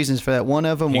there's 2 reasons for that. One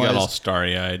of them He was got all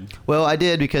starry-eyed. well, I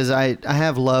did because I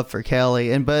have love for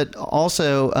Kelly, but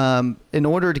also in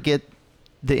order to get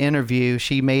the interview,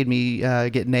 she made me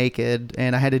get naked,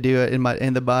 and I had to do it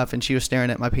in the buff, and she was staring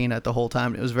at my peanut the whole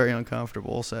time. It was very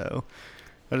uncomfortable, so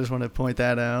I just want to point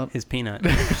that out. His peanut.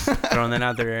 Just throwing that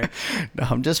out there, Eric. No,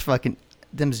 I'm just fucking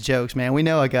them's jokes, man. We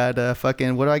know I got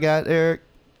fucking what do I got, Eric?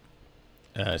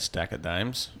 Stack of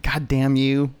dimes. God damn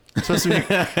you! It's supposed to be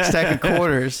a stack of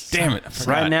quarters. Damn it. I forgot.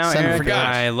 Right now, Son of a Eric, forgot.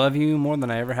 I love you more than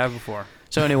I ever have before.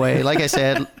 So anyway, like I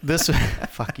said, this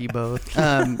fuck you both.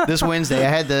 This Wednesday, I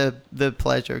had the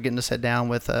pleasure of getting to sit down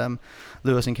with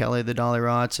Lewis and Kelly, the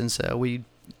Dollyrots, and so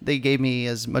they gave me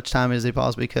as much time as they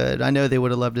possibly could. I know they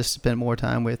would have loved to spend more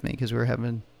time with me because we were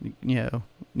having,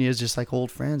 it's just like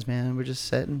old friends, man. We're just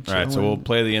sitting. All right, so chilling. we'll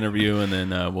play the interview, and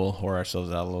then we'll whore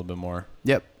ourselves out a little bit more.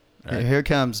 Yep. All right. Here it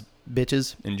comes.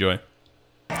 bitches. Enjoy.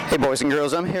 Hey, boys and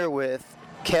girls. I'm here with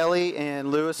Kelly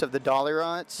and Lewis of the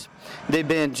Dollyrots. They've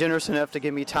been generous enough to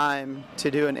give me time to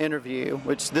do an interview,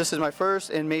 which this is my first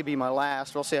and maybe my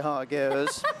last. We'll see how it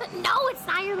goes. No, it's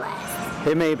not your last.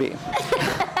 It may be.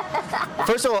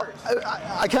 First of all,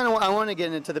 I want to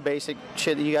get into the basic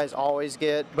shit that you guys always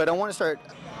get, but I want to start.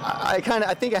 I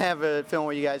think I have a feeling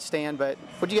where you guys stand, but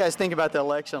what do you guys think about the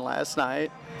election last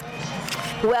night?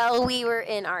 Well, we were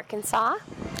in Arkansas.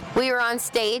 We were on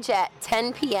stage at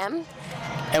 10 p.m.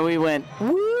 And we went,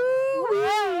 woo!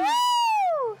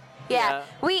 Yeah,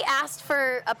 we asked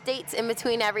for updates in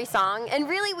between every song, and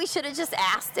really we should have just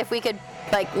asked if we could,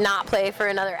 like, not play for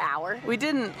another hour. We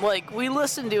didn't, like, we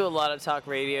listen to a lot of talk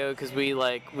radio because we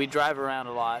drive around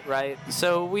a lot, right?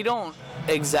 So we don't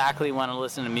exactly want to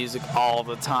listen to music all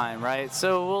the time, right?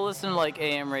 So we'll listen to, like,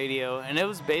 AM radio, and it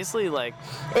was basically, like,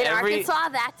 in Arkansas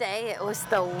that day, it was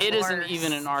the worst. It isn't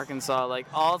even in Arkansas. Like,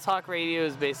 all talk radio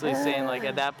is basically saying, like,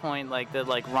 at that point, like, that,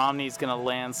 like, Romney's going to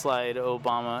landslide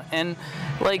Obama. And,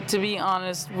 like, to be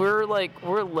honest, we're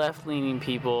left-leaning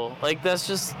people. Like, that's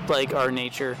just, like, our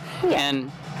nature. Yeah.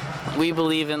 And we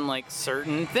believe in, like,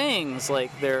 certain things. Like,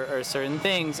 there are certain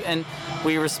things. And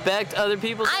we respect other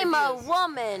people's I'm ideas. a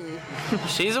woman.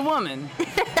 She's a woman.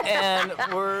 And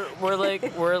we're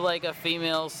like a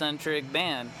female-centric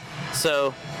band.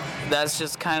 So that's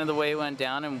just kind of the way it went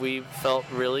down, and we felt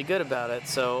really good about it.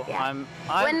 So Yeah.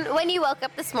 When you woke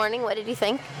up this morning, what did you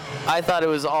think? I thought it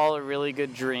was all a really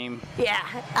good dream. Yeah.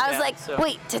 I was like, so-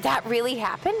 wait, did that really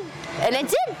happen? And it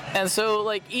did. And so,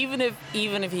 like, even if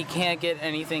he can't get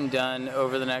anything done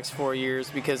over the next 4 years,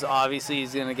 because obviously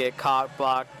he's gonna get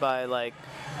blocked by, like,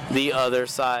 the other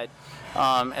side.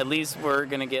 At least we're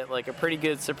going to get, like, a pretty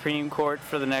good Supreme Court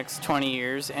for the next 20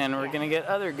 years, and we're going to get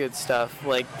other good stuff,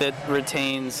 like, that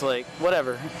retains, like,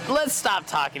 whatever. Let's stop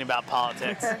talking about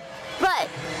politics. But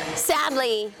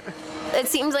sadly, it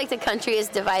seems like the country is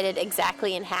divided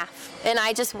exactly in half. And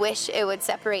I just wish it would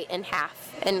separate in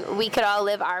half. And we could all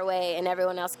live our way, and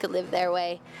everyone else could live their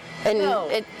way. And No.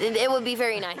 it would be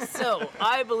very nice. So,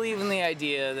 I believe in the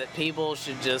idea that people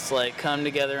should just, like, come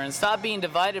together and stop being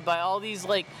divided by all these,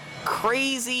 like,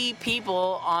 crazy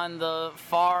people on the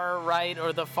far right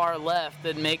or the far left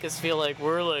that make us feel like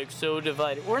we're, like, so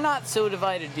divided. We're not so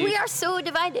divided, dude. We are so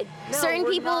divided. No, Certain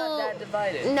we're people. not that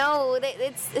divided. No,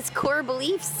 it's core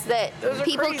beliefs that Those are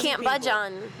people crazy can't budge people.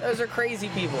 on. Those are crazy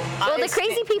people. Well, the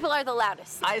crazy people are the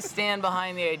loudest. I stand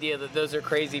behind the idea that those are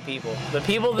crazy people. The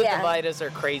people that Yeah. divide us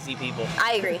are crazy people.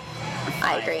 I agree.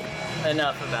 I agree.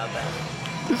 Enough about that.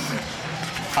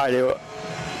 I do.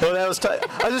 Well, that was. I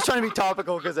was just trying to be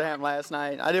topical because it happened last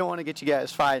night. I didn't want to get you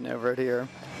guys fighting over it here.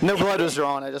 No blood was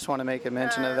drawn. I just want to make a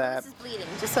mention of that. This is bleeding,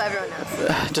 just so everyone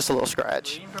knows. Just a little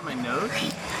scratch. Bleeding from my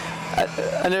nose?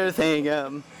 Another thing,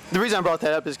 the reason I brought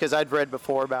that up is because I'd read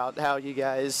before about how you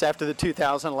guys, after the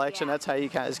 2000 election, Yeah. that's how you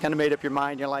guys kind of made up your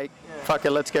mind. You're like, fuck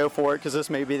it, let's go for it because this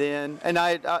may be the end. And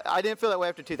I didn't feel that way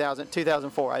after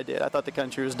 2004. I did. I thought the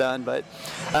country was done. But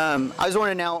I was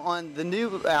wondering now, on the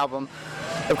new album,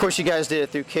 of course you guys did it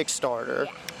through Kickstarter.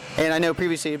 Yeah. And I know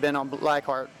previously you've been on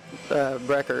Blackheart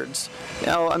Records.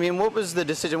 Now, I mean, what was the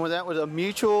decision? Was that a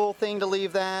mutual thing to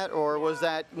leave that, or was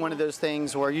that one of those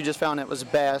things where you just found it was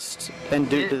best and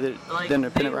due to the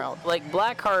independent route? Like,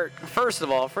 Blackheart, first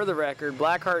of all, for the record,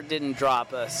 Blackheart didn't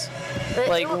drop us.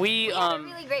 Like, we had a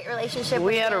really great relationship. we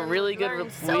with had a them. really good. Learned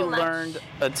We so much. learned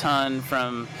a ton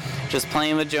from just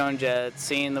playing with Joan Jett,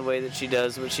 seeing the way that she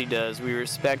does what she does. We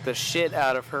respect the shit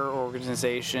out of her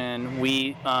organization.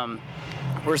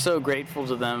 We're so grateful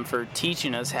to them for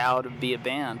teaching us how to be a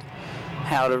band,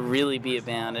 how to really be a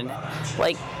band. And,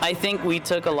 like, I think we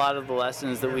took a lot of the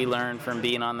lessons that we learned from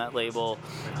being on that label,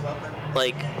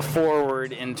 like,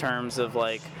 forward in terms of,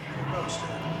 like,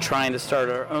 trying to start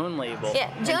our own label.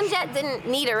 Yeah, Joan Jett didn't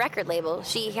need a record label.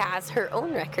 She has her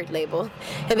own record label.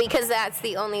 And because that's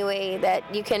the only way that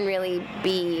you can really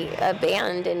be a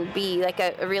band and be like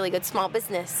a really good small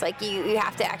business. Like, you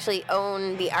have to actually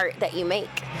own the art that you make.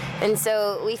 And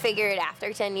so we figured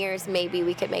after 10 years, maybe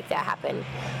we could make that happen.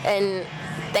 And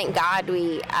thank God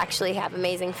we actually have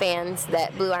amazing fans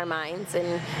that blew our minds.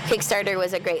 And Kickstarter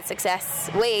was a great success.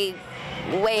 Way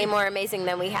more amazing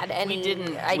than we had any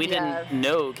idea We didn't of.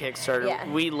 know Kickstarter. Yeah.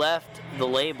 We left the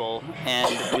label,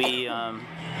 and we,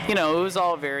 it was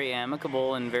all very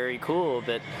amicable and very cool,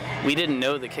 but we didn't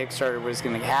know that Kickstarter was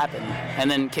going to happen. And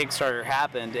then Kickstarter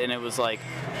happened, and it was like,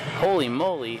 holy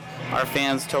moly, our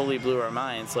fans totally blew our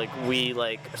minds. Like, we,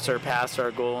 like, surpassed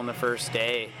our goal on the first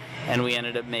day, and we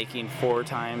ended up making 4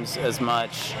 times as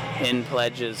much in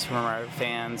pledges from our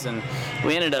fans, and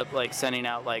we ended up, like, sending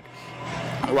out, like,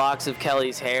 locks of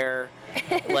Kelly's hair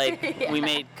Like Yeah. we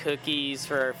made cookies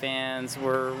for our fans.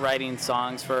 We're writing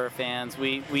songs for our fans.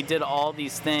 We did all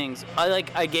these things.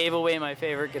 I gave away my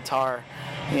favorite guitar,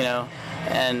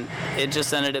 and it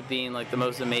just ended up being like the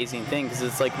most amazing thing because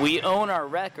it's like we own our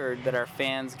record, but our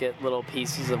fans get little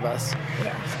pieces of us.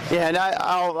 Yeah, and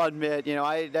I'll admit,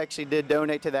 I actually did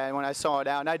donate to that when I saw it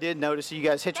out, and I did notice that you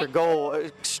guys hit your goal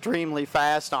extremely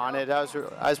fast on it. I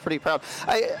was pretty proud.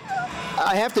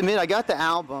 I have to admit, I got the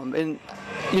album, and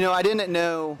I didn't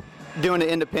know doing it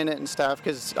independent and stuff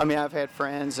because I've had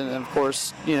friends, and of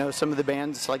course some of the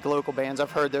bands, like local bands,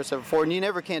 I've heard their stuff before, and you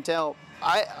never can tell.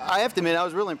 I have to admit, I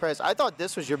was really impressed. I thought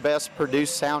this was your best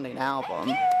produced sounding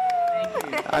album.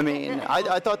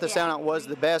 I thought the sound out was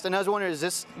the best, and I was wondering, is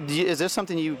this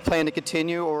something you plan to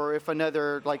continue, or if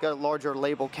another like a larger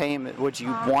label came, would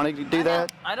you want to do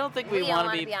that? I don't think we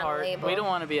want to be part. We don't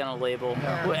want to be on a label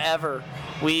ever.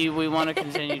 We want to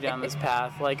continue down this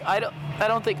path. Like I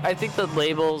think the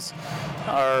labels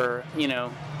are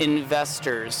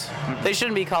investors. They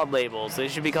shouldn't be called labels. They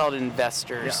should be called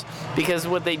investors because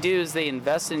what they do is they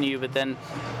invest in you, but then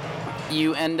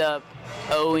you end up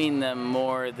owing them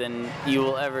more than you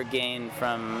will ever gain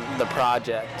from the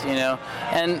project,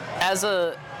 and as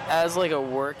like a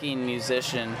working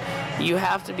musician, you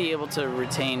have to be able to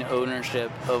retain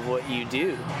ownership of what you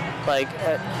do. Like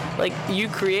you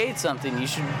create something, you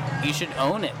should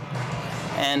own it.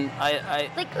 And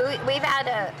we've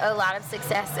had a lot of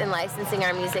success in licensing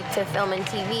our music to film and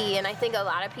TV, and I think a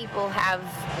lot of people have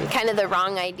kind of the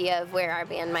wrong idea of where our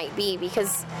band might be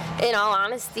because, in all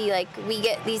honesty, like we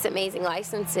get these amazing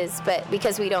licenses, but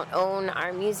because we don't own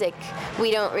our music,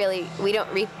 we don't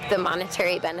reap the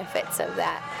monetary benefits of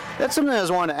that. That's something I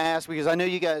was wanting to ask because I know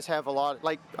you guys have a lot.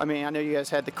 I know you guys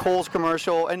had the Kohl's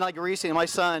commercial, and like recently, my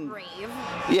son. Brave.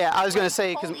 Yeah, I was gonna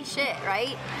say because. Holy shit,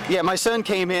 right? Yeah, my son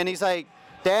came in. He's like,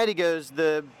 Dad, he goes,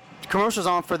 the commercial's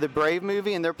on for the Brave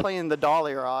movie, and they're playing the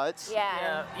Dollyrots.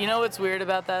 Yeah. You know what's weird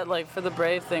about that? Like, for the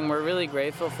Brave thing, we're really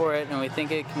grateful for it, and we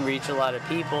think it can reach a lot of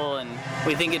people, and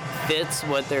we think it fits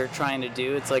what they're trying to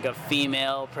do. It's like a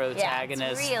female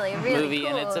protagonist really, really movie, cool.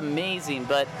 and it's amazing,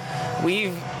 but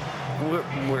we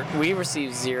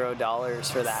received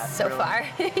 $0 for that So far.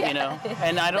 Yeah.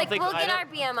 And I don't think we'll get our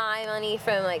BMI money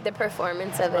from like the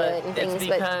performance of it and things,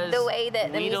 but the way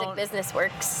that the music business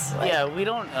works. We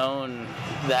don't own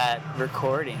that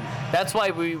recording. That's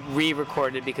why we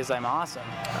re-recorded because I'm awesome.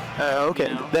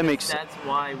 Okay, that makes sense. That's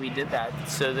why we did that,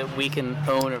 so that we can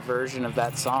own a version of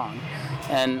that song.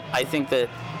 And I think that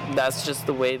that's just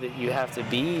the way that you have to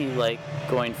be, like,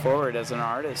 going forward as an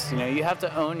artist. You have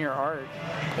to own your art.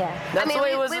 Yeah. That's the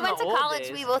way it was we in went the to old college.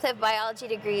 days. We both have biology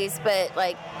degrees, but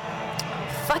like,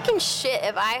 fucking shit,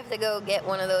 if I have to go get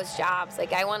one of those jobs,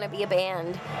 like, I want to be a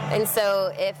band. And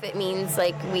so if it means,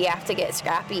 like, we have to get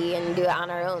scrappy and do it on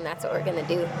our own, that's what we're going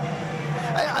to do.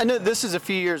 I know this is a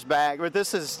few years back, but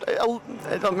this is,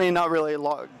 not really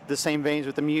the same veins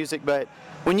with the music, but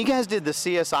when you guys did the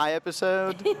CSI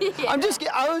episode, Yeah.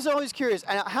 I was always curious,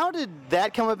 how did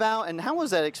that come about, and how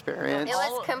was that experience? It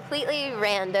was completely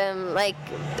random. Like,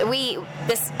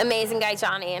 this amazing guy,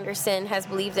 John Anderson, has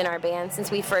believed in our band since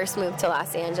we first moved to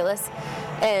Los Angeles.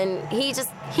 And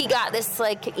he got this,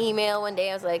 like, email one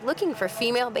day. I was like, looking for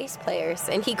female bass players.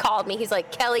 And he called me. He's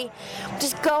like, Kelly,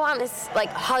 just go on this, like,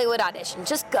 Hollywood audition.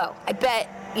 Just go. I bet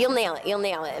you'll nail it. You'll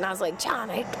nail it. And I was like,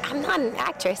 John, I'm not an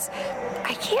actress.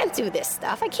 I can't do this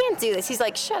stuff. I can't do this. He's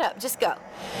like, shut up. Just go.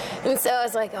 And so I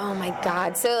was like, oh, my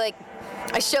God. So, like,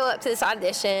 I show up to this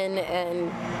audition,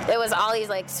 and it was all these,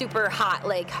 like, super hot,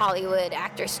 like, Hollywood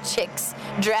actress chicks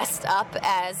dressed up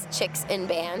as chicks in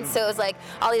bands. So it was, like,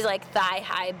 all these, like,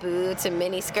 thigh-high boots and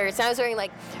mini skirts. And I was wearing,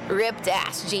 like,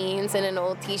 ripped-ass jeans and an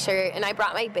old T-shirt, and I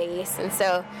brought my bass. And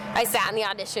so I sat in the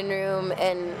audition room,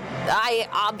 and I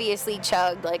obviously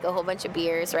chugged, like, a whole bunch of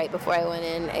beers right before I went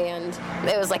in, and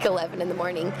it was, like, 11 in the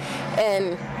morning.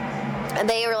 And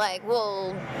they were like,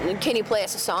 well, can you play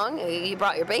us a song? You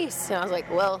brought your bass. And I was like,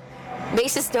 well,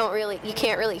 bassists you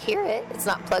can't really hear it. It's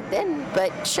not plugged in,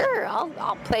 but sure,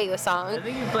 I'll play you a song. I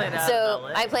think you played Out of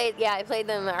LA. I played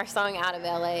them our song Out of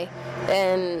LA.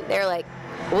 And they're like,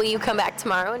 will you come back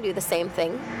tomorrow and do the same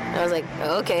thing? And I was like,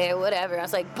 okay, whatever. I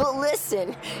was like, but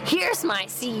listen, here's my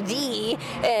CD,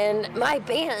 and my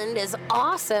band is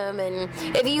awesome, and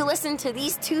if you listen to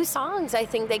these two songs, I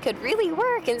think they could really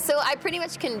work. And so I pretty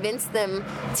much convinced them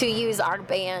to use our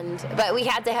band, but we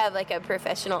had to have, like, a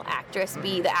professional actress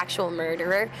be the actual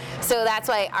murderer. So that's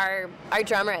why our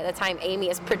drummer at the time, Amy,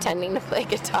 is pretending to play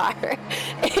guitar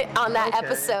on that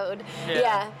episode.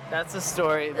 Yeah. That's a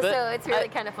story. But so it's really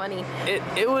kind of funny.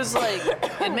 it was like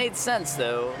it made sense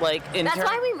though. Like That's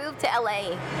why we moved to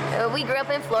LA. We grew up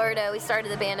in Florida. We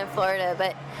started the band in Florida,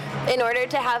 but in order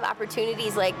to have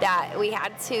opportunities like that, we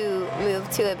had to move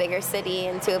to a bigger city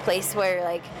and to a place where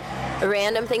like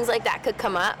random things like that could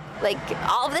come up. Like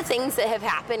all of the things that have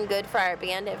happened good for our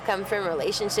band have come from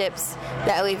relationships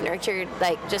that we've nurtured,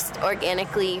 like just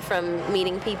organically from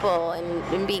meeting people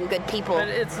and being good people. But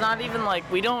it's not even like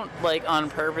we don't like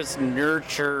on purpose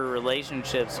nurture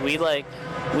relationships.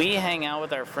 We hang out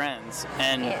with our friends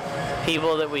and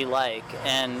people that we like,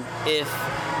 and if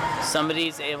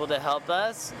somebody's able to help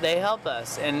us, they help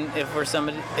us, and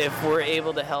if we're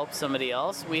able to help somebody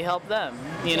else, we help them.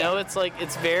 You know, it's like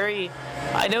it's very.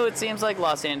 I know it seems like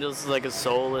Los Angeles is like a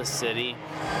soulless city.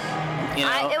 You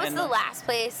know, it was the last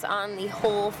place on the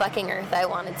whole fucking earth I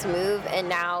wanted to move, and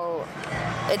now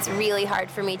it's really hard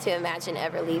for me to imagine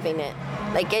ever leaving it.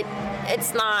 Like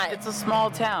it's not. It's a small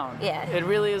town. Yeah. It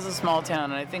really is a small town,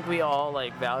 and I think we all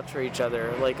like vouch for each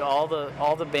other. Like all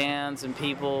the bands and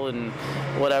people and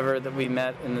whatever that we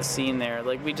met in the scene there.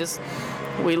 Like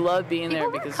we love being People there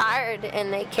work because hard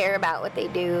and they care about what they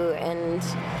do, and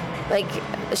like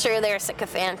sure they're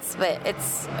sycophants, but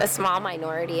it's a small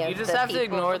minority of you just the have people. to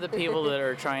ignore the people that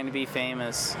are trying to be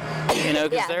famous, you know,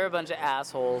 because Yeah. they're a bunch of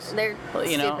assholes. They're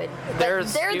you know, stupid. they're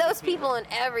But there are stupid those people in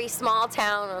every small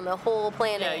town on the whole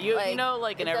planet. Yeah, you know,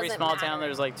 like in it every doesn't small matter. town,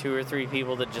 there's like 2 or 3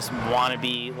 people that just want to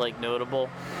be like notable.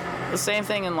 The same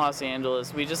thing in Los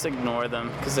Angeles. We just ignore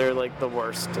them because they're like the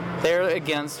worst. They're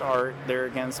against art. They're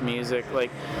against music.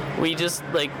 Like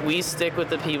we stick with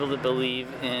the people that believe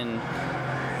in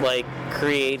like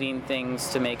creating things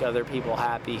to make other people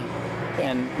happy,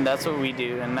 and that's what we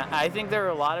do. And I think there are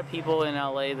a lot of people in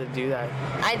LA that do that.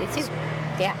 I do too.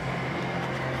 Yeah.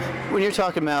 When you're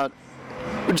talking about,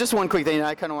 just one quick thing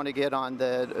I kind of want to get on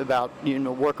about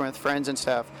working with friends and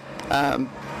stuff.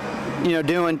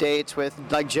 Doing dates with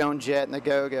like Joan Jett and the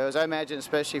Go-Go's. I imagine,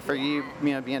 especially for you,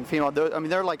 being female.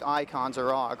 They're like icons of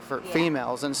rock for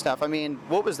females and stuff. I mean,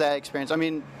 what was that experience? I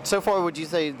mean, so far, would you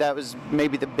say that was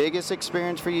maybe the biggest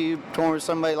experience for you touring with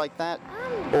somebody like that,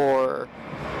 or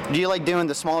do you like doing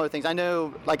the smaller things? I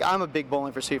know, like, I'm a big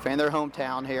Bowling for Soup fan. They're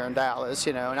hometown here in Dallas,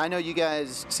 and I know you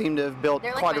guys seem to have built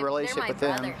quite a relationship with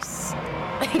them. They're my brothers.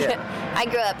 I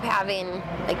grew up having,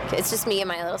 like, it's just me and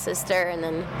my little sister, and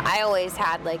then I always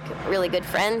had, like, really good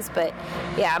friends, but,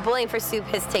 yeah, Bowling for Soup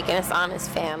has taken us on as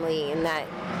family, and that,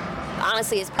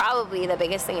 honestly, is probably the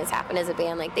biggest thing that's happened as a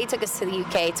band. Like, they took us to the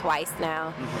UK twice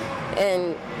now,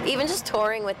 and even just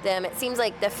touring with them, it seems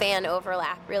like the fan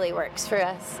overlap really works for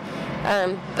us.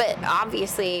 But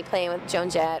obviously, playing with Joan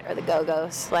Jett or the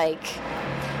Go-Go's, like,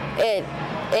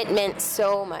 it meant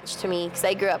so much to me because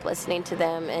I grew up listening to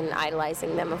them and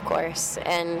idolizing them, of course.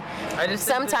 And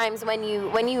sometimes when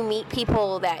you meet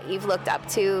people that you've looked up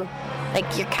to, like,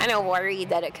 you're kind of worried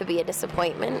that it could be a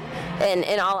disappointment. And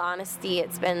in all honesty,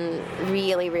 it's been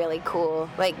really, really cool.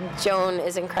 Like, Joan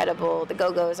is incredible. The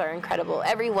Go-Go's are incredible.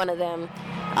 Every one of them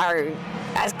are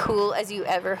as cool as you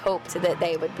ever hoped that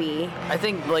they would be. I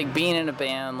think, like, being in a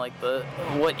band, like,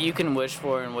 what you can wish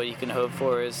for and what you can hope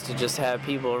for is to just have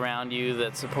people around you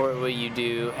that support what you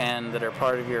do and that are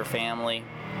part of your family,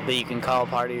 that you can call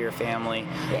part of your family.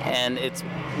 Yeah. And it's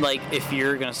like, if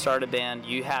you're going to start a band,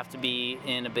 you have to be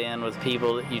in a band with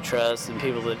people that you trust and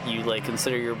people that you, like,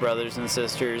 consider your brothers and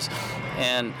sisters.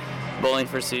 And Bowling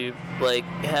for Soup, like,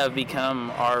 have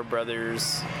become our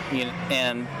brothers,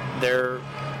 and they're,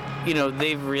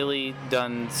 they've really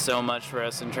done so much for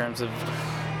us in terms of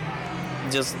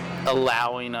just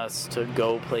allowing us to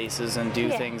go places and do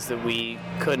things that we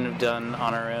couldn't have done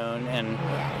on our own, and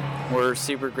we're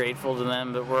super grateful to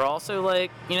them, but we're also like,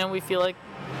 we feel like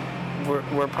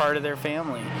we're part of their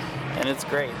family, and it's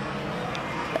great.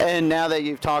 And now that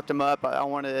you've talked them up, I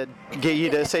want to get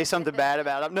you to say something bad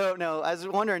about them. No, I was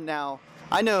wondering now,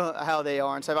 I know how they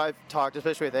are and stuff. I've talked,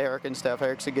 especially with Eric and stuff.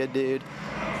 Eric's a good dude.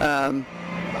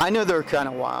 I know they're kind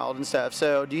of wild and stuff.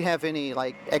 So do you have any,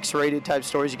 like, X-rated type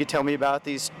stories you could tell me about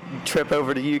these trip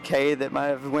over to UK that might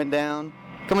have went down?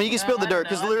 Come on, you can spill the dirt,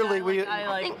 because literally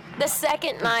I think the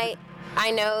second night,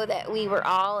 I know that we were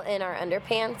all in our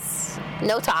underpants,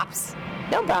 no tops,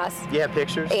 no bras. You have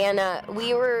pictures? And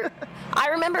I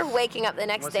remember waking up the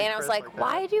next day and I was like,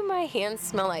 why do my hands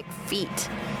smell like feet?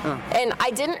 And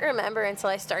I didn't remember until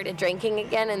I started drinking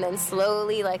again, and then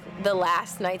slowly, like, the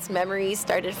last night's memories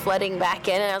started flooding back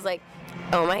in, and I was like,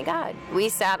 oh my God, we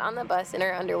sat on the bus in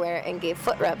our underwear and gave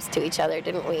foot rubs to each other,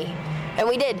 didn't we? And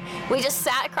we did. We just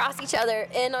sat across each other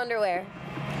in underwear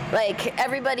Like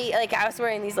everybody, like I was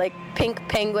wearing these like pink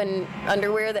penguin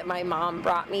underwear that my mom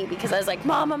brought me because I was like,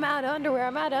 Mom, I'm out of underwear,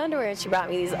 and she brought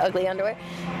me these ugly underwear.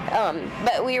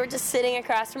 But we were just sitting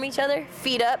across from each other,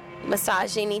 feet up,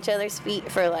 massaging each other's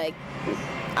feet for like,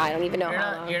 I don't even know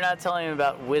how long. You're not telling me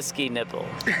about whiskey nipple.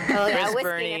 Oh yeah, Chris whiskey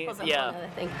Burney, nipples is yeah. another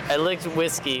thing. I licked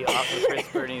whiskey off of Chris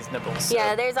Burney's nipples. So,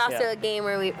 Yeah, there's also a game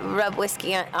where we rub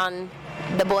whiskey on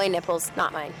the boy nipples,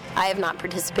 not mine. I have not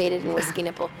participated in whiskey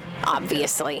nipple,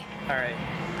 obviously. All right.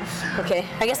 Okay,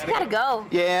 I guess we gotta go.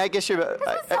 Yeah, I guess you're. This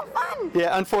was so fun.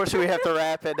 Yeah, unfortunately, we have to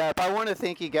wrap it up. I want to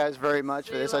thank you guys very much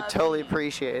for this. I totally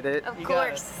appreciate it. Of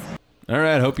course. All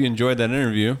right, hope you enjoyed that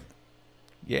interview.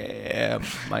 Yeah,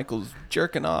 Michael's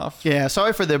jerking off. Yeah,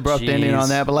 sorry for the abrupt ending on Jeez.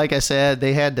 that, but like I said,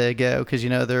 they had to go because,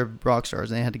 they're rock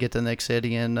stars and they had to get to the next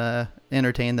city and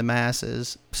entertain the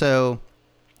masses. So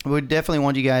we definitely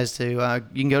want you guys to,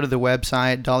 you can go to the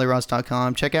website,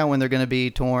 dollyrots.com, check out when they're going to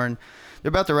be touring. They're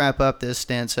about to wrap up this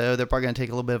stint, so they're probably going to take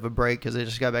a little bit of a break because they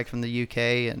just got back from the UK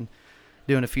and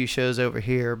doing a few shows over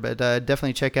here. But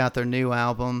definitely check out their new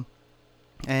album.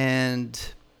 And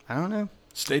I don't know.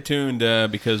 Stay tuned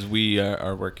because we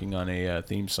are working on a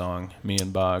theme song, me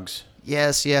and Boggs.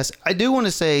 Yes. I do want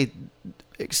to say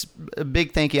a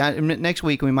big thank you. Next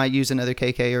week we might use another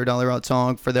KK or Dollyrot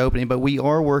song for the opening, but we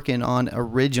are working on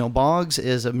original. Boggs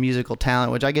is a musical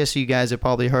talent, which I guess you guys have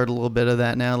probably heard a little bit of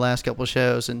that now the last couple of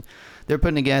shows, and they're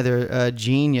putting together a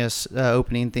genius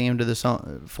opening theme to the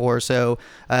song for. So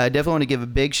I definitely want to give a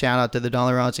big shout out to the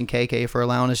Dollyrots and KK for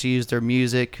allowing us to use their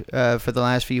music for the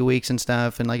last few weeks and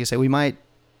stuff. And like I said, we might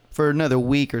for another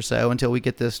week or so until we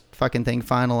get this fucking thing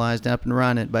finalized up and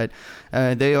running. But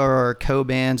they are our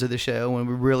co-bands of the show, and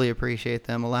we really appreciate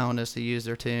them allowing us to use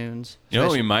their tunes. You know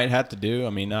what we might have to do?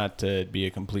 I mean, not to be a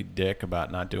complete dick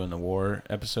about not doing the war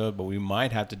episode, but we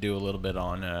might have to do a little bit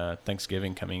on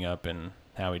Thanksgiving coming up and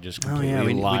how we just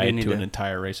completely lied to an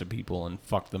entire race of people and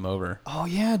fucked them over. Oh,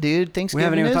 yeah, dude. Thanksgiving. We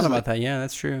haven't even thought about that. Yeah,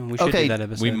 that's true. We should do that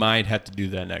episode. We might have to do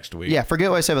that next week. Yeah, forget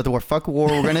what I said about the war. Fuck war.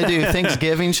 We're going to do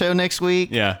Thanksgiving show next week.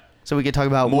 Yeah. So we could talk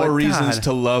about more reasons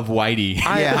to love Whitey.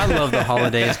 I love the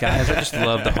holidays, guys. I just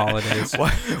love the holidays.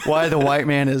 Why the white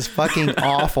man is fucking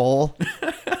awful.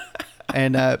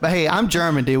 And but hey, I'm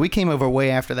German, dude. We came over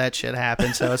way after that shit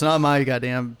happened, so it's not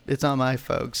my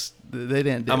folks. They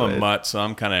didn't do it. I'm a mutt, so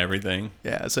I'm kind of everything.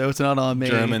 Yeah, so it's not on me.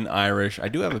 German, Irish. I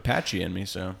do have Apache in me,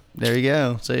 so. There you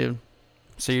go. So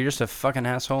you're just a fucking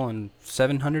asshole in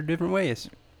 700 different ways.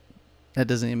 That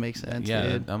doesn't even make sense. Yeah,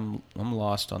 dude. I'm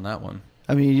lost on that one.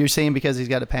 I mean, you're saying because he's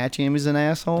got Apache in him, he's an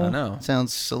asshole? I know.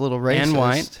 Sounds a little racist. And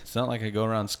white. It's not like I go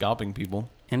around scalping people.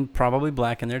 And probably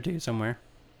black in there too somewhere.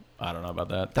 I don't know about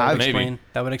that.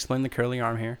 That would explain the curly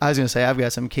arm hair. I was going to say, I've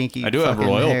got some kinky I do have fucking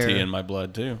royalty hair. in my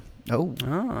blood, too. Oh.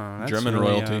 That's German really,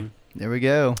 royalty. There we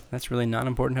go. That's really not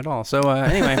important at all. So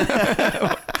anyway.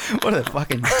 What a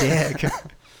fucking dick.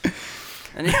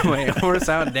 Anyway, pour us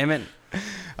out, damn it.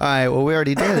 All right, well, we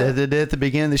already did it. I did it at the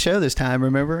beginning of the show this time,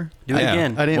 remember? Do it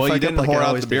again. I didn't well, fuck you didn't up like pour I out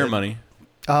always the beer did. money.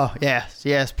 Oh,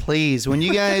 yes, please. When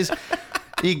you guys,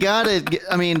 you got to,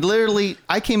 I mean, literally,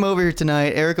 I came over here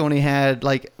tonight. Eric only had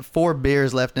like 4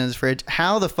 beers left in his fridge.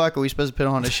 How the fuck are we supposed to put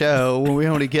on a show when we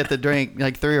only get to drink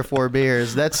like 3 or 4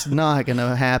 beers? That's not going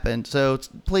to happen. So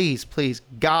please,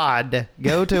 God,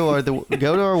 go to our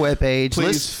webpage.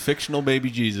 Please, fictional baby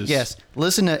Jesus. Yes,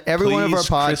 listen to every one of our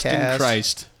Kristen podcasts.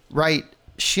 Christ. Write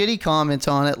shitty comments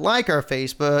on it, like our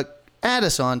Facebook, add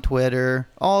us on Twitter,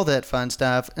 all that fun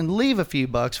stuff, and leave a few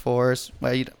bucks for us.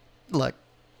 Well, look,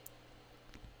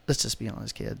 let's just be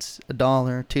honest, kids. $1,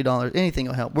 $2, anything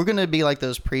will help. We're going to be like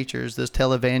those preachers, those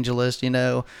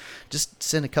televangelists, just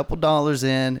send a couple dollars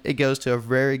in. It goes to a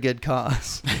very good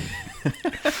cause.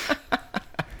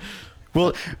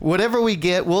 Well, whatever we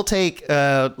get, we'll take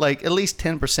like at least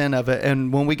 10% of it.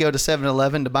 And when we go to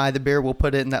 7-Eleven to buy the beer, we'll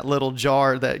put it in that little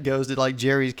jar that goes to like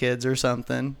Jerry's Kids or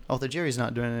something. Although Jerry's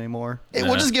not doing it anymore. Nah.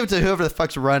 We'll just give it to whoever the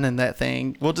fuck's running that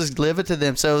thing. We'll just give it to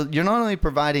them. So you're not only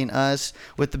providing us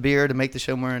with the beer to make the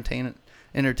show more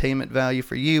entertainment value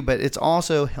for you, but it's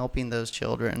also helping those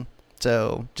children.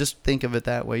 So just think of it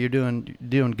that way. You're doing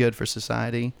good for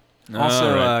society.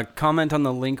 Also, comment on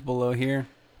the link below here.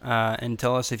 And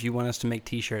tell us if you want us to make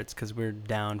T-shirts, because we're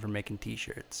down for making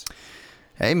T-shirts.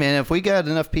 Hey, man, if we got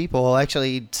enough people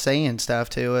actually saying stuff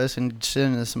to us and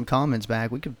sending us some comments back,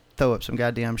 we could throw up some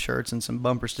goddamn shirts and some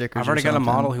bumper stickers. I've already got a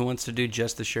model who wants to do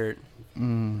just the shirt.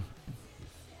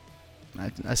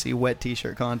 I see wet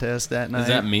T-shirt contest that night. Is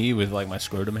that me with like my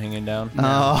scrotum hanging down?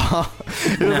 Oh,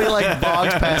 it'll be like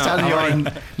Boggs passed out of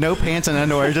your no pants and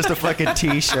underwear, just a fucking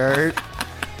T-shirt.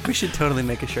 We should totally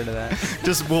make a shirt of that.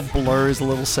 Just we'll blur his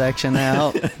little section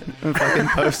out and fucking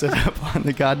post it up on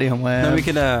the goddamn web. No, we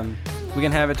can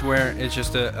have it to where it's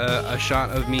just a shot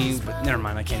of me. But never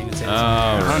mind, I can't even say this.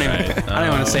 I don't even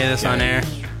want to say this on air.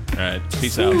 All right,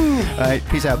 peace out. All right,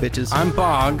 peace out, bitches. I'm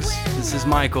Boggs. This is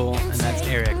Michael, and that's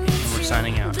Eric. And we're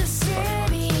signing out. Bye.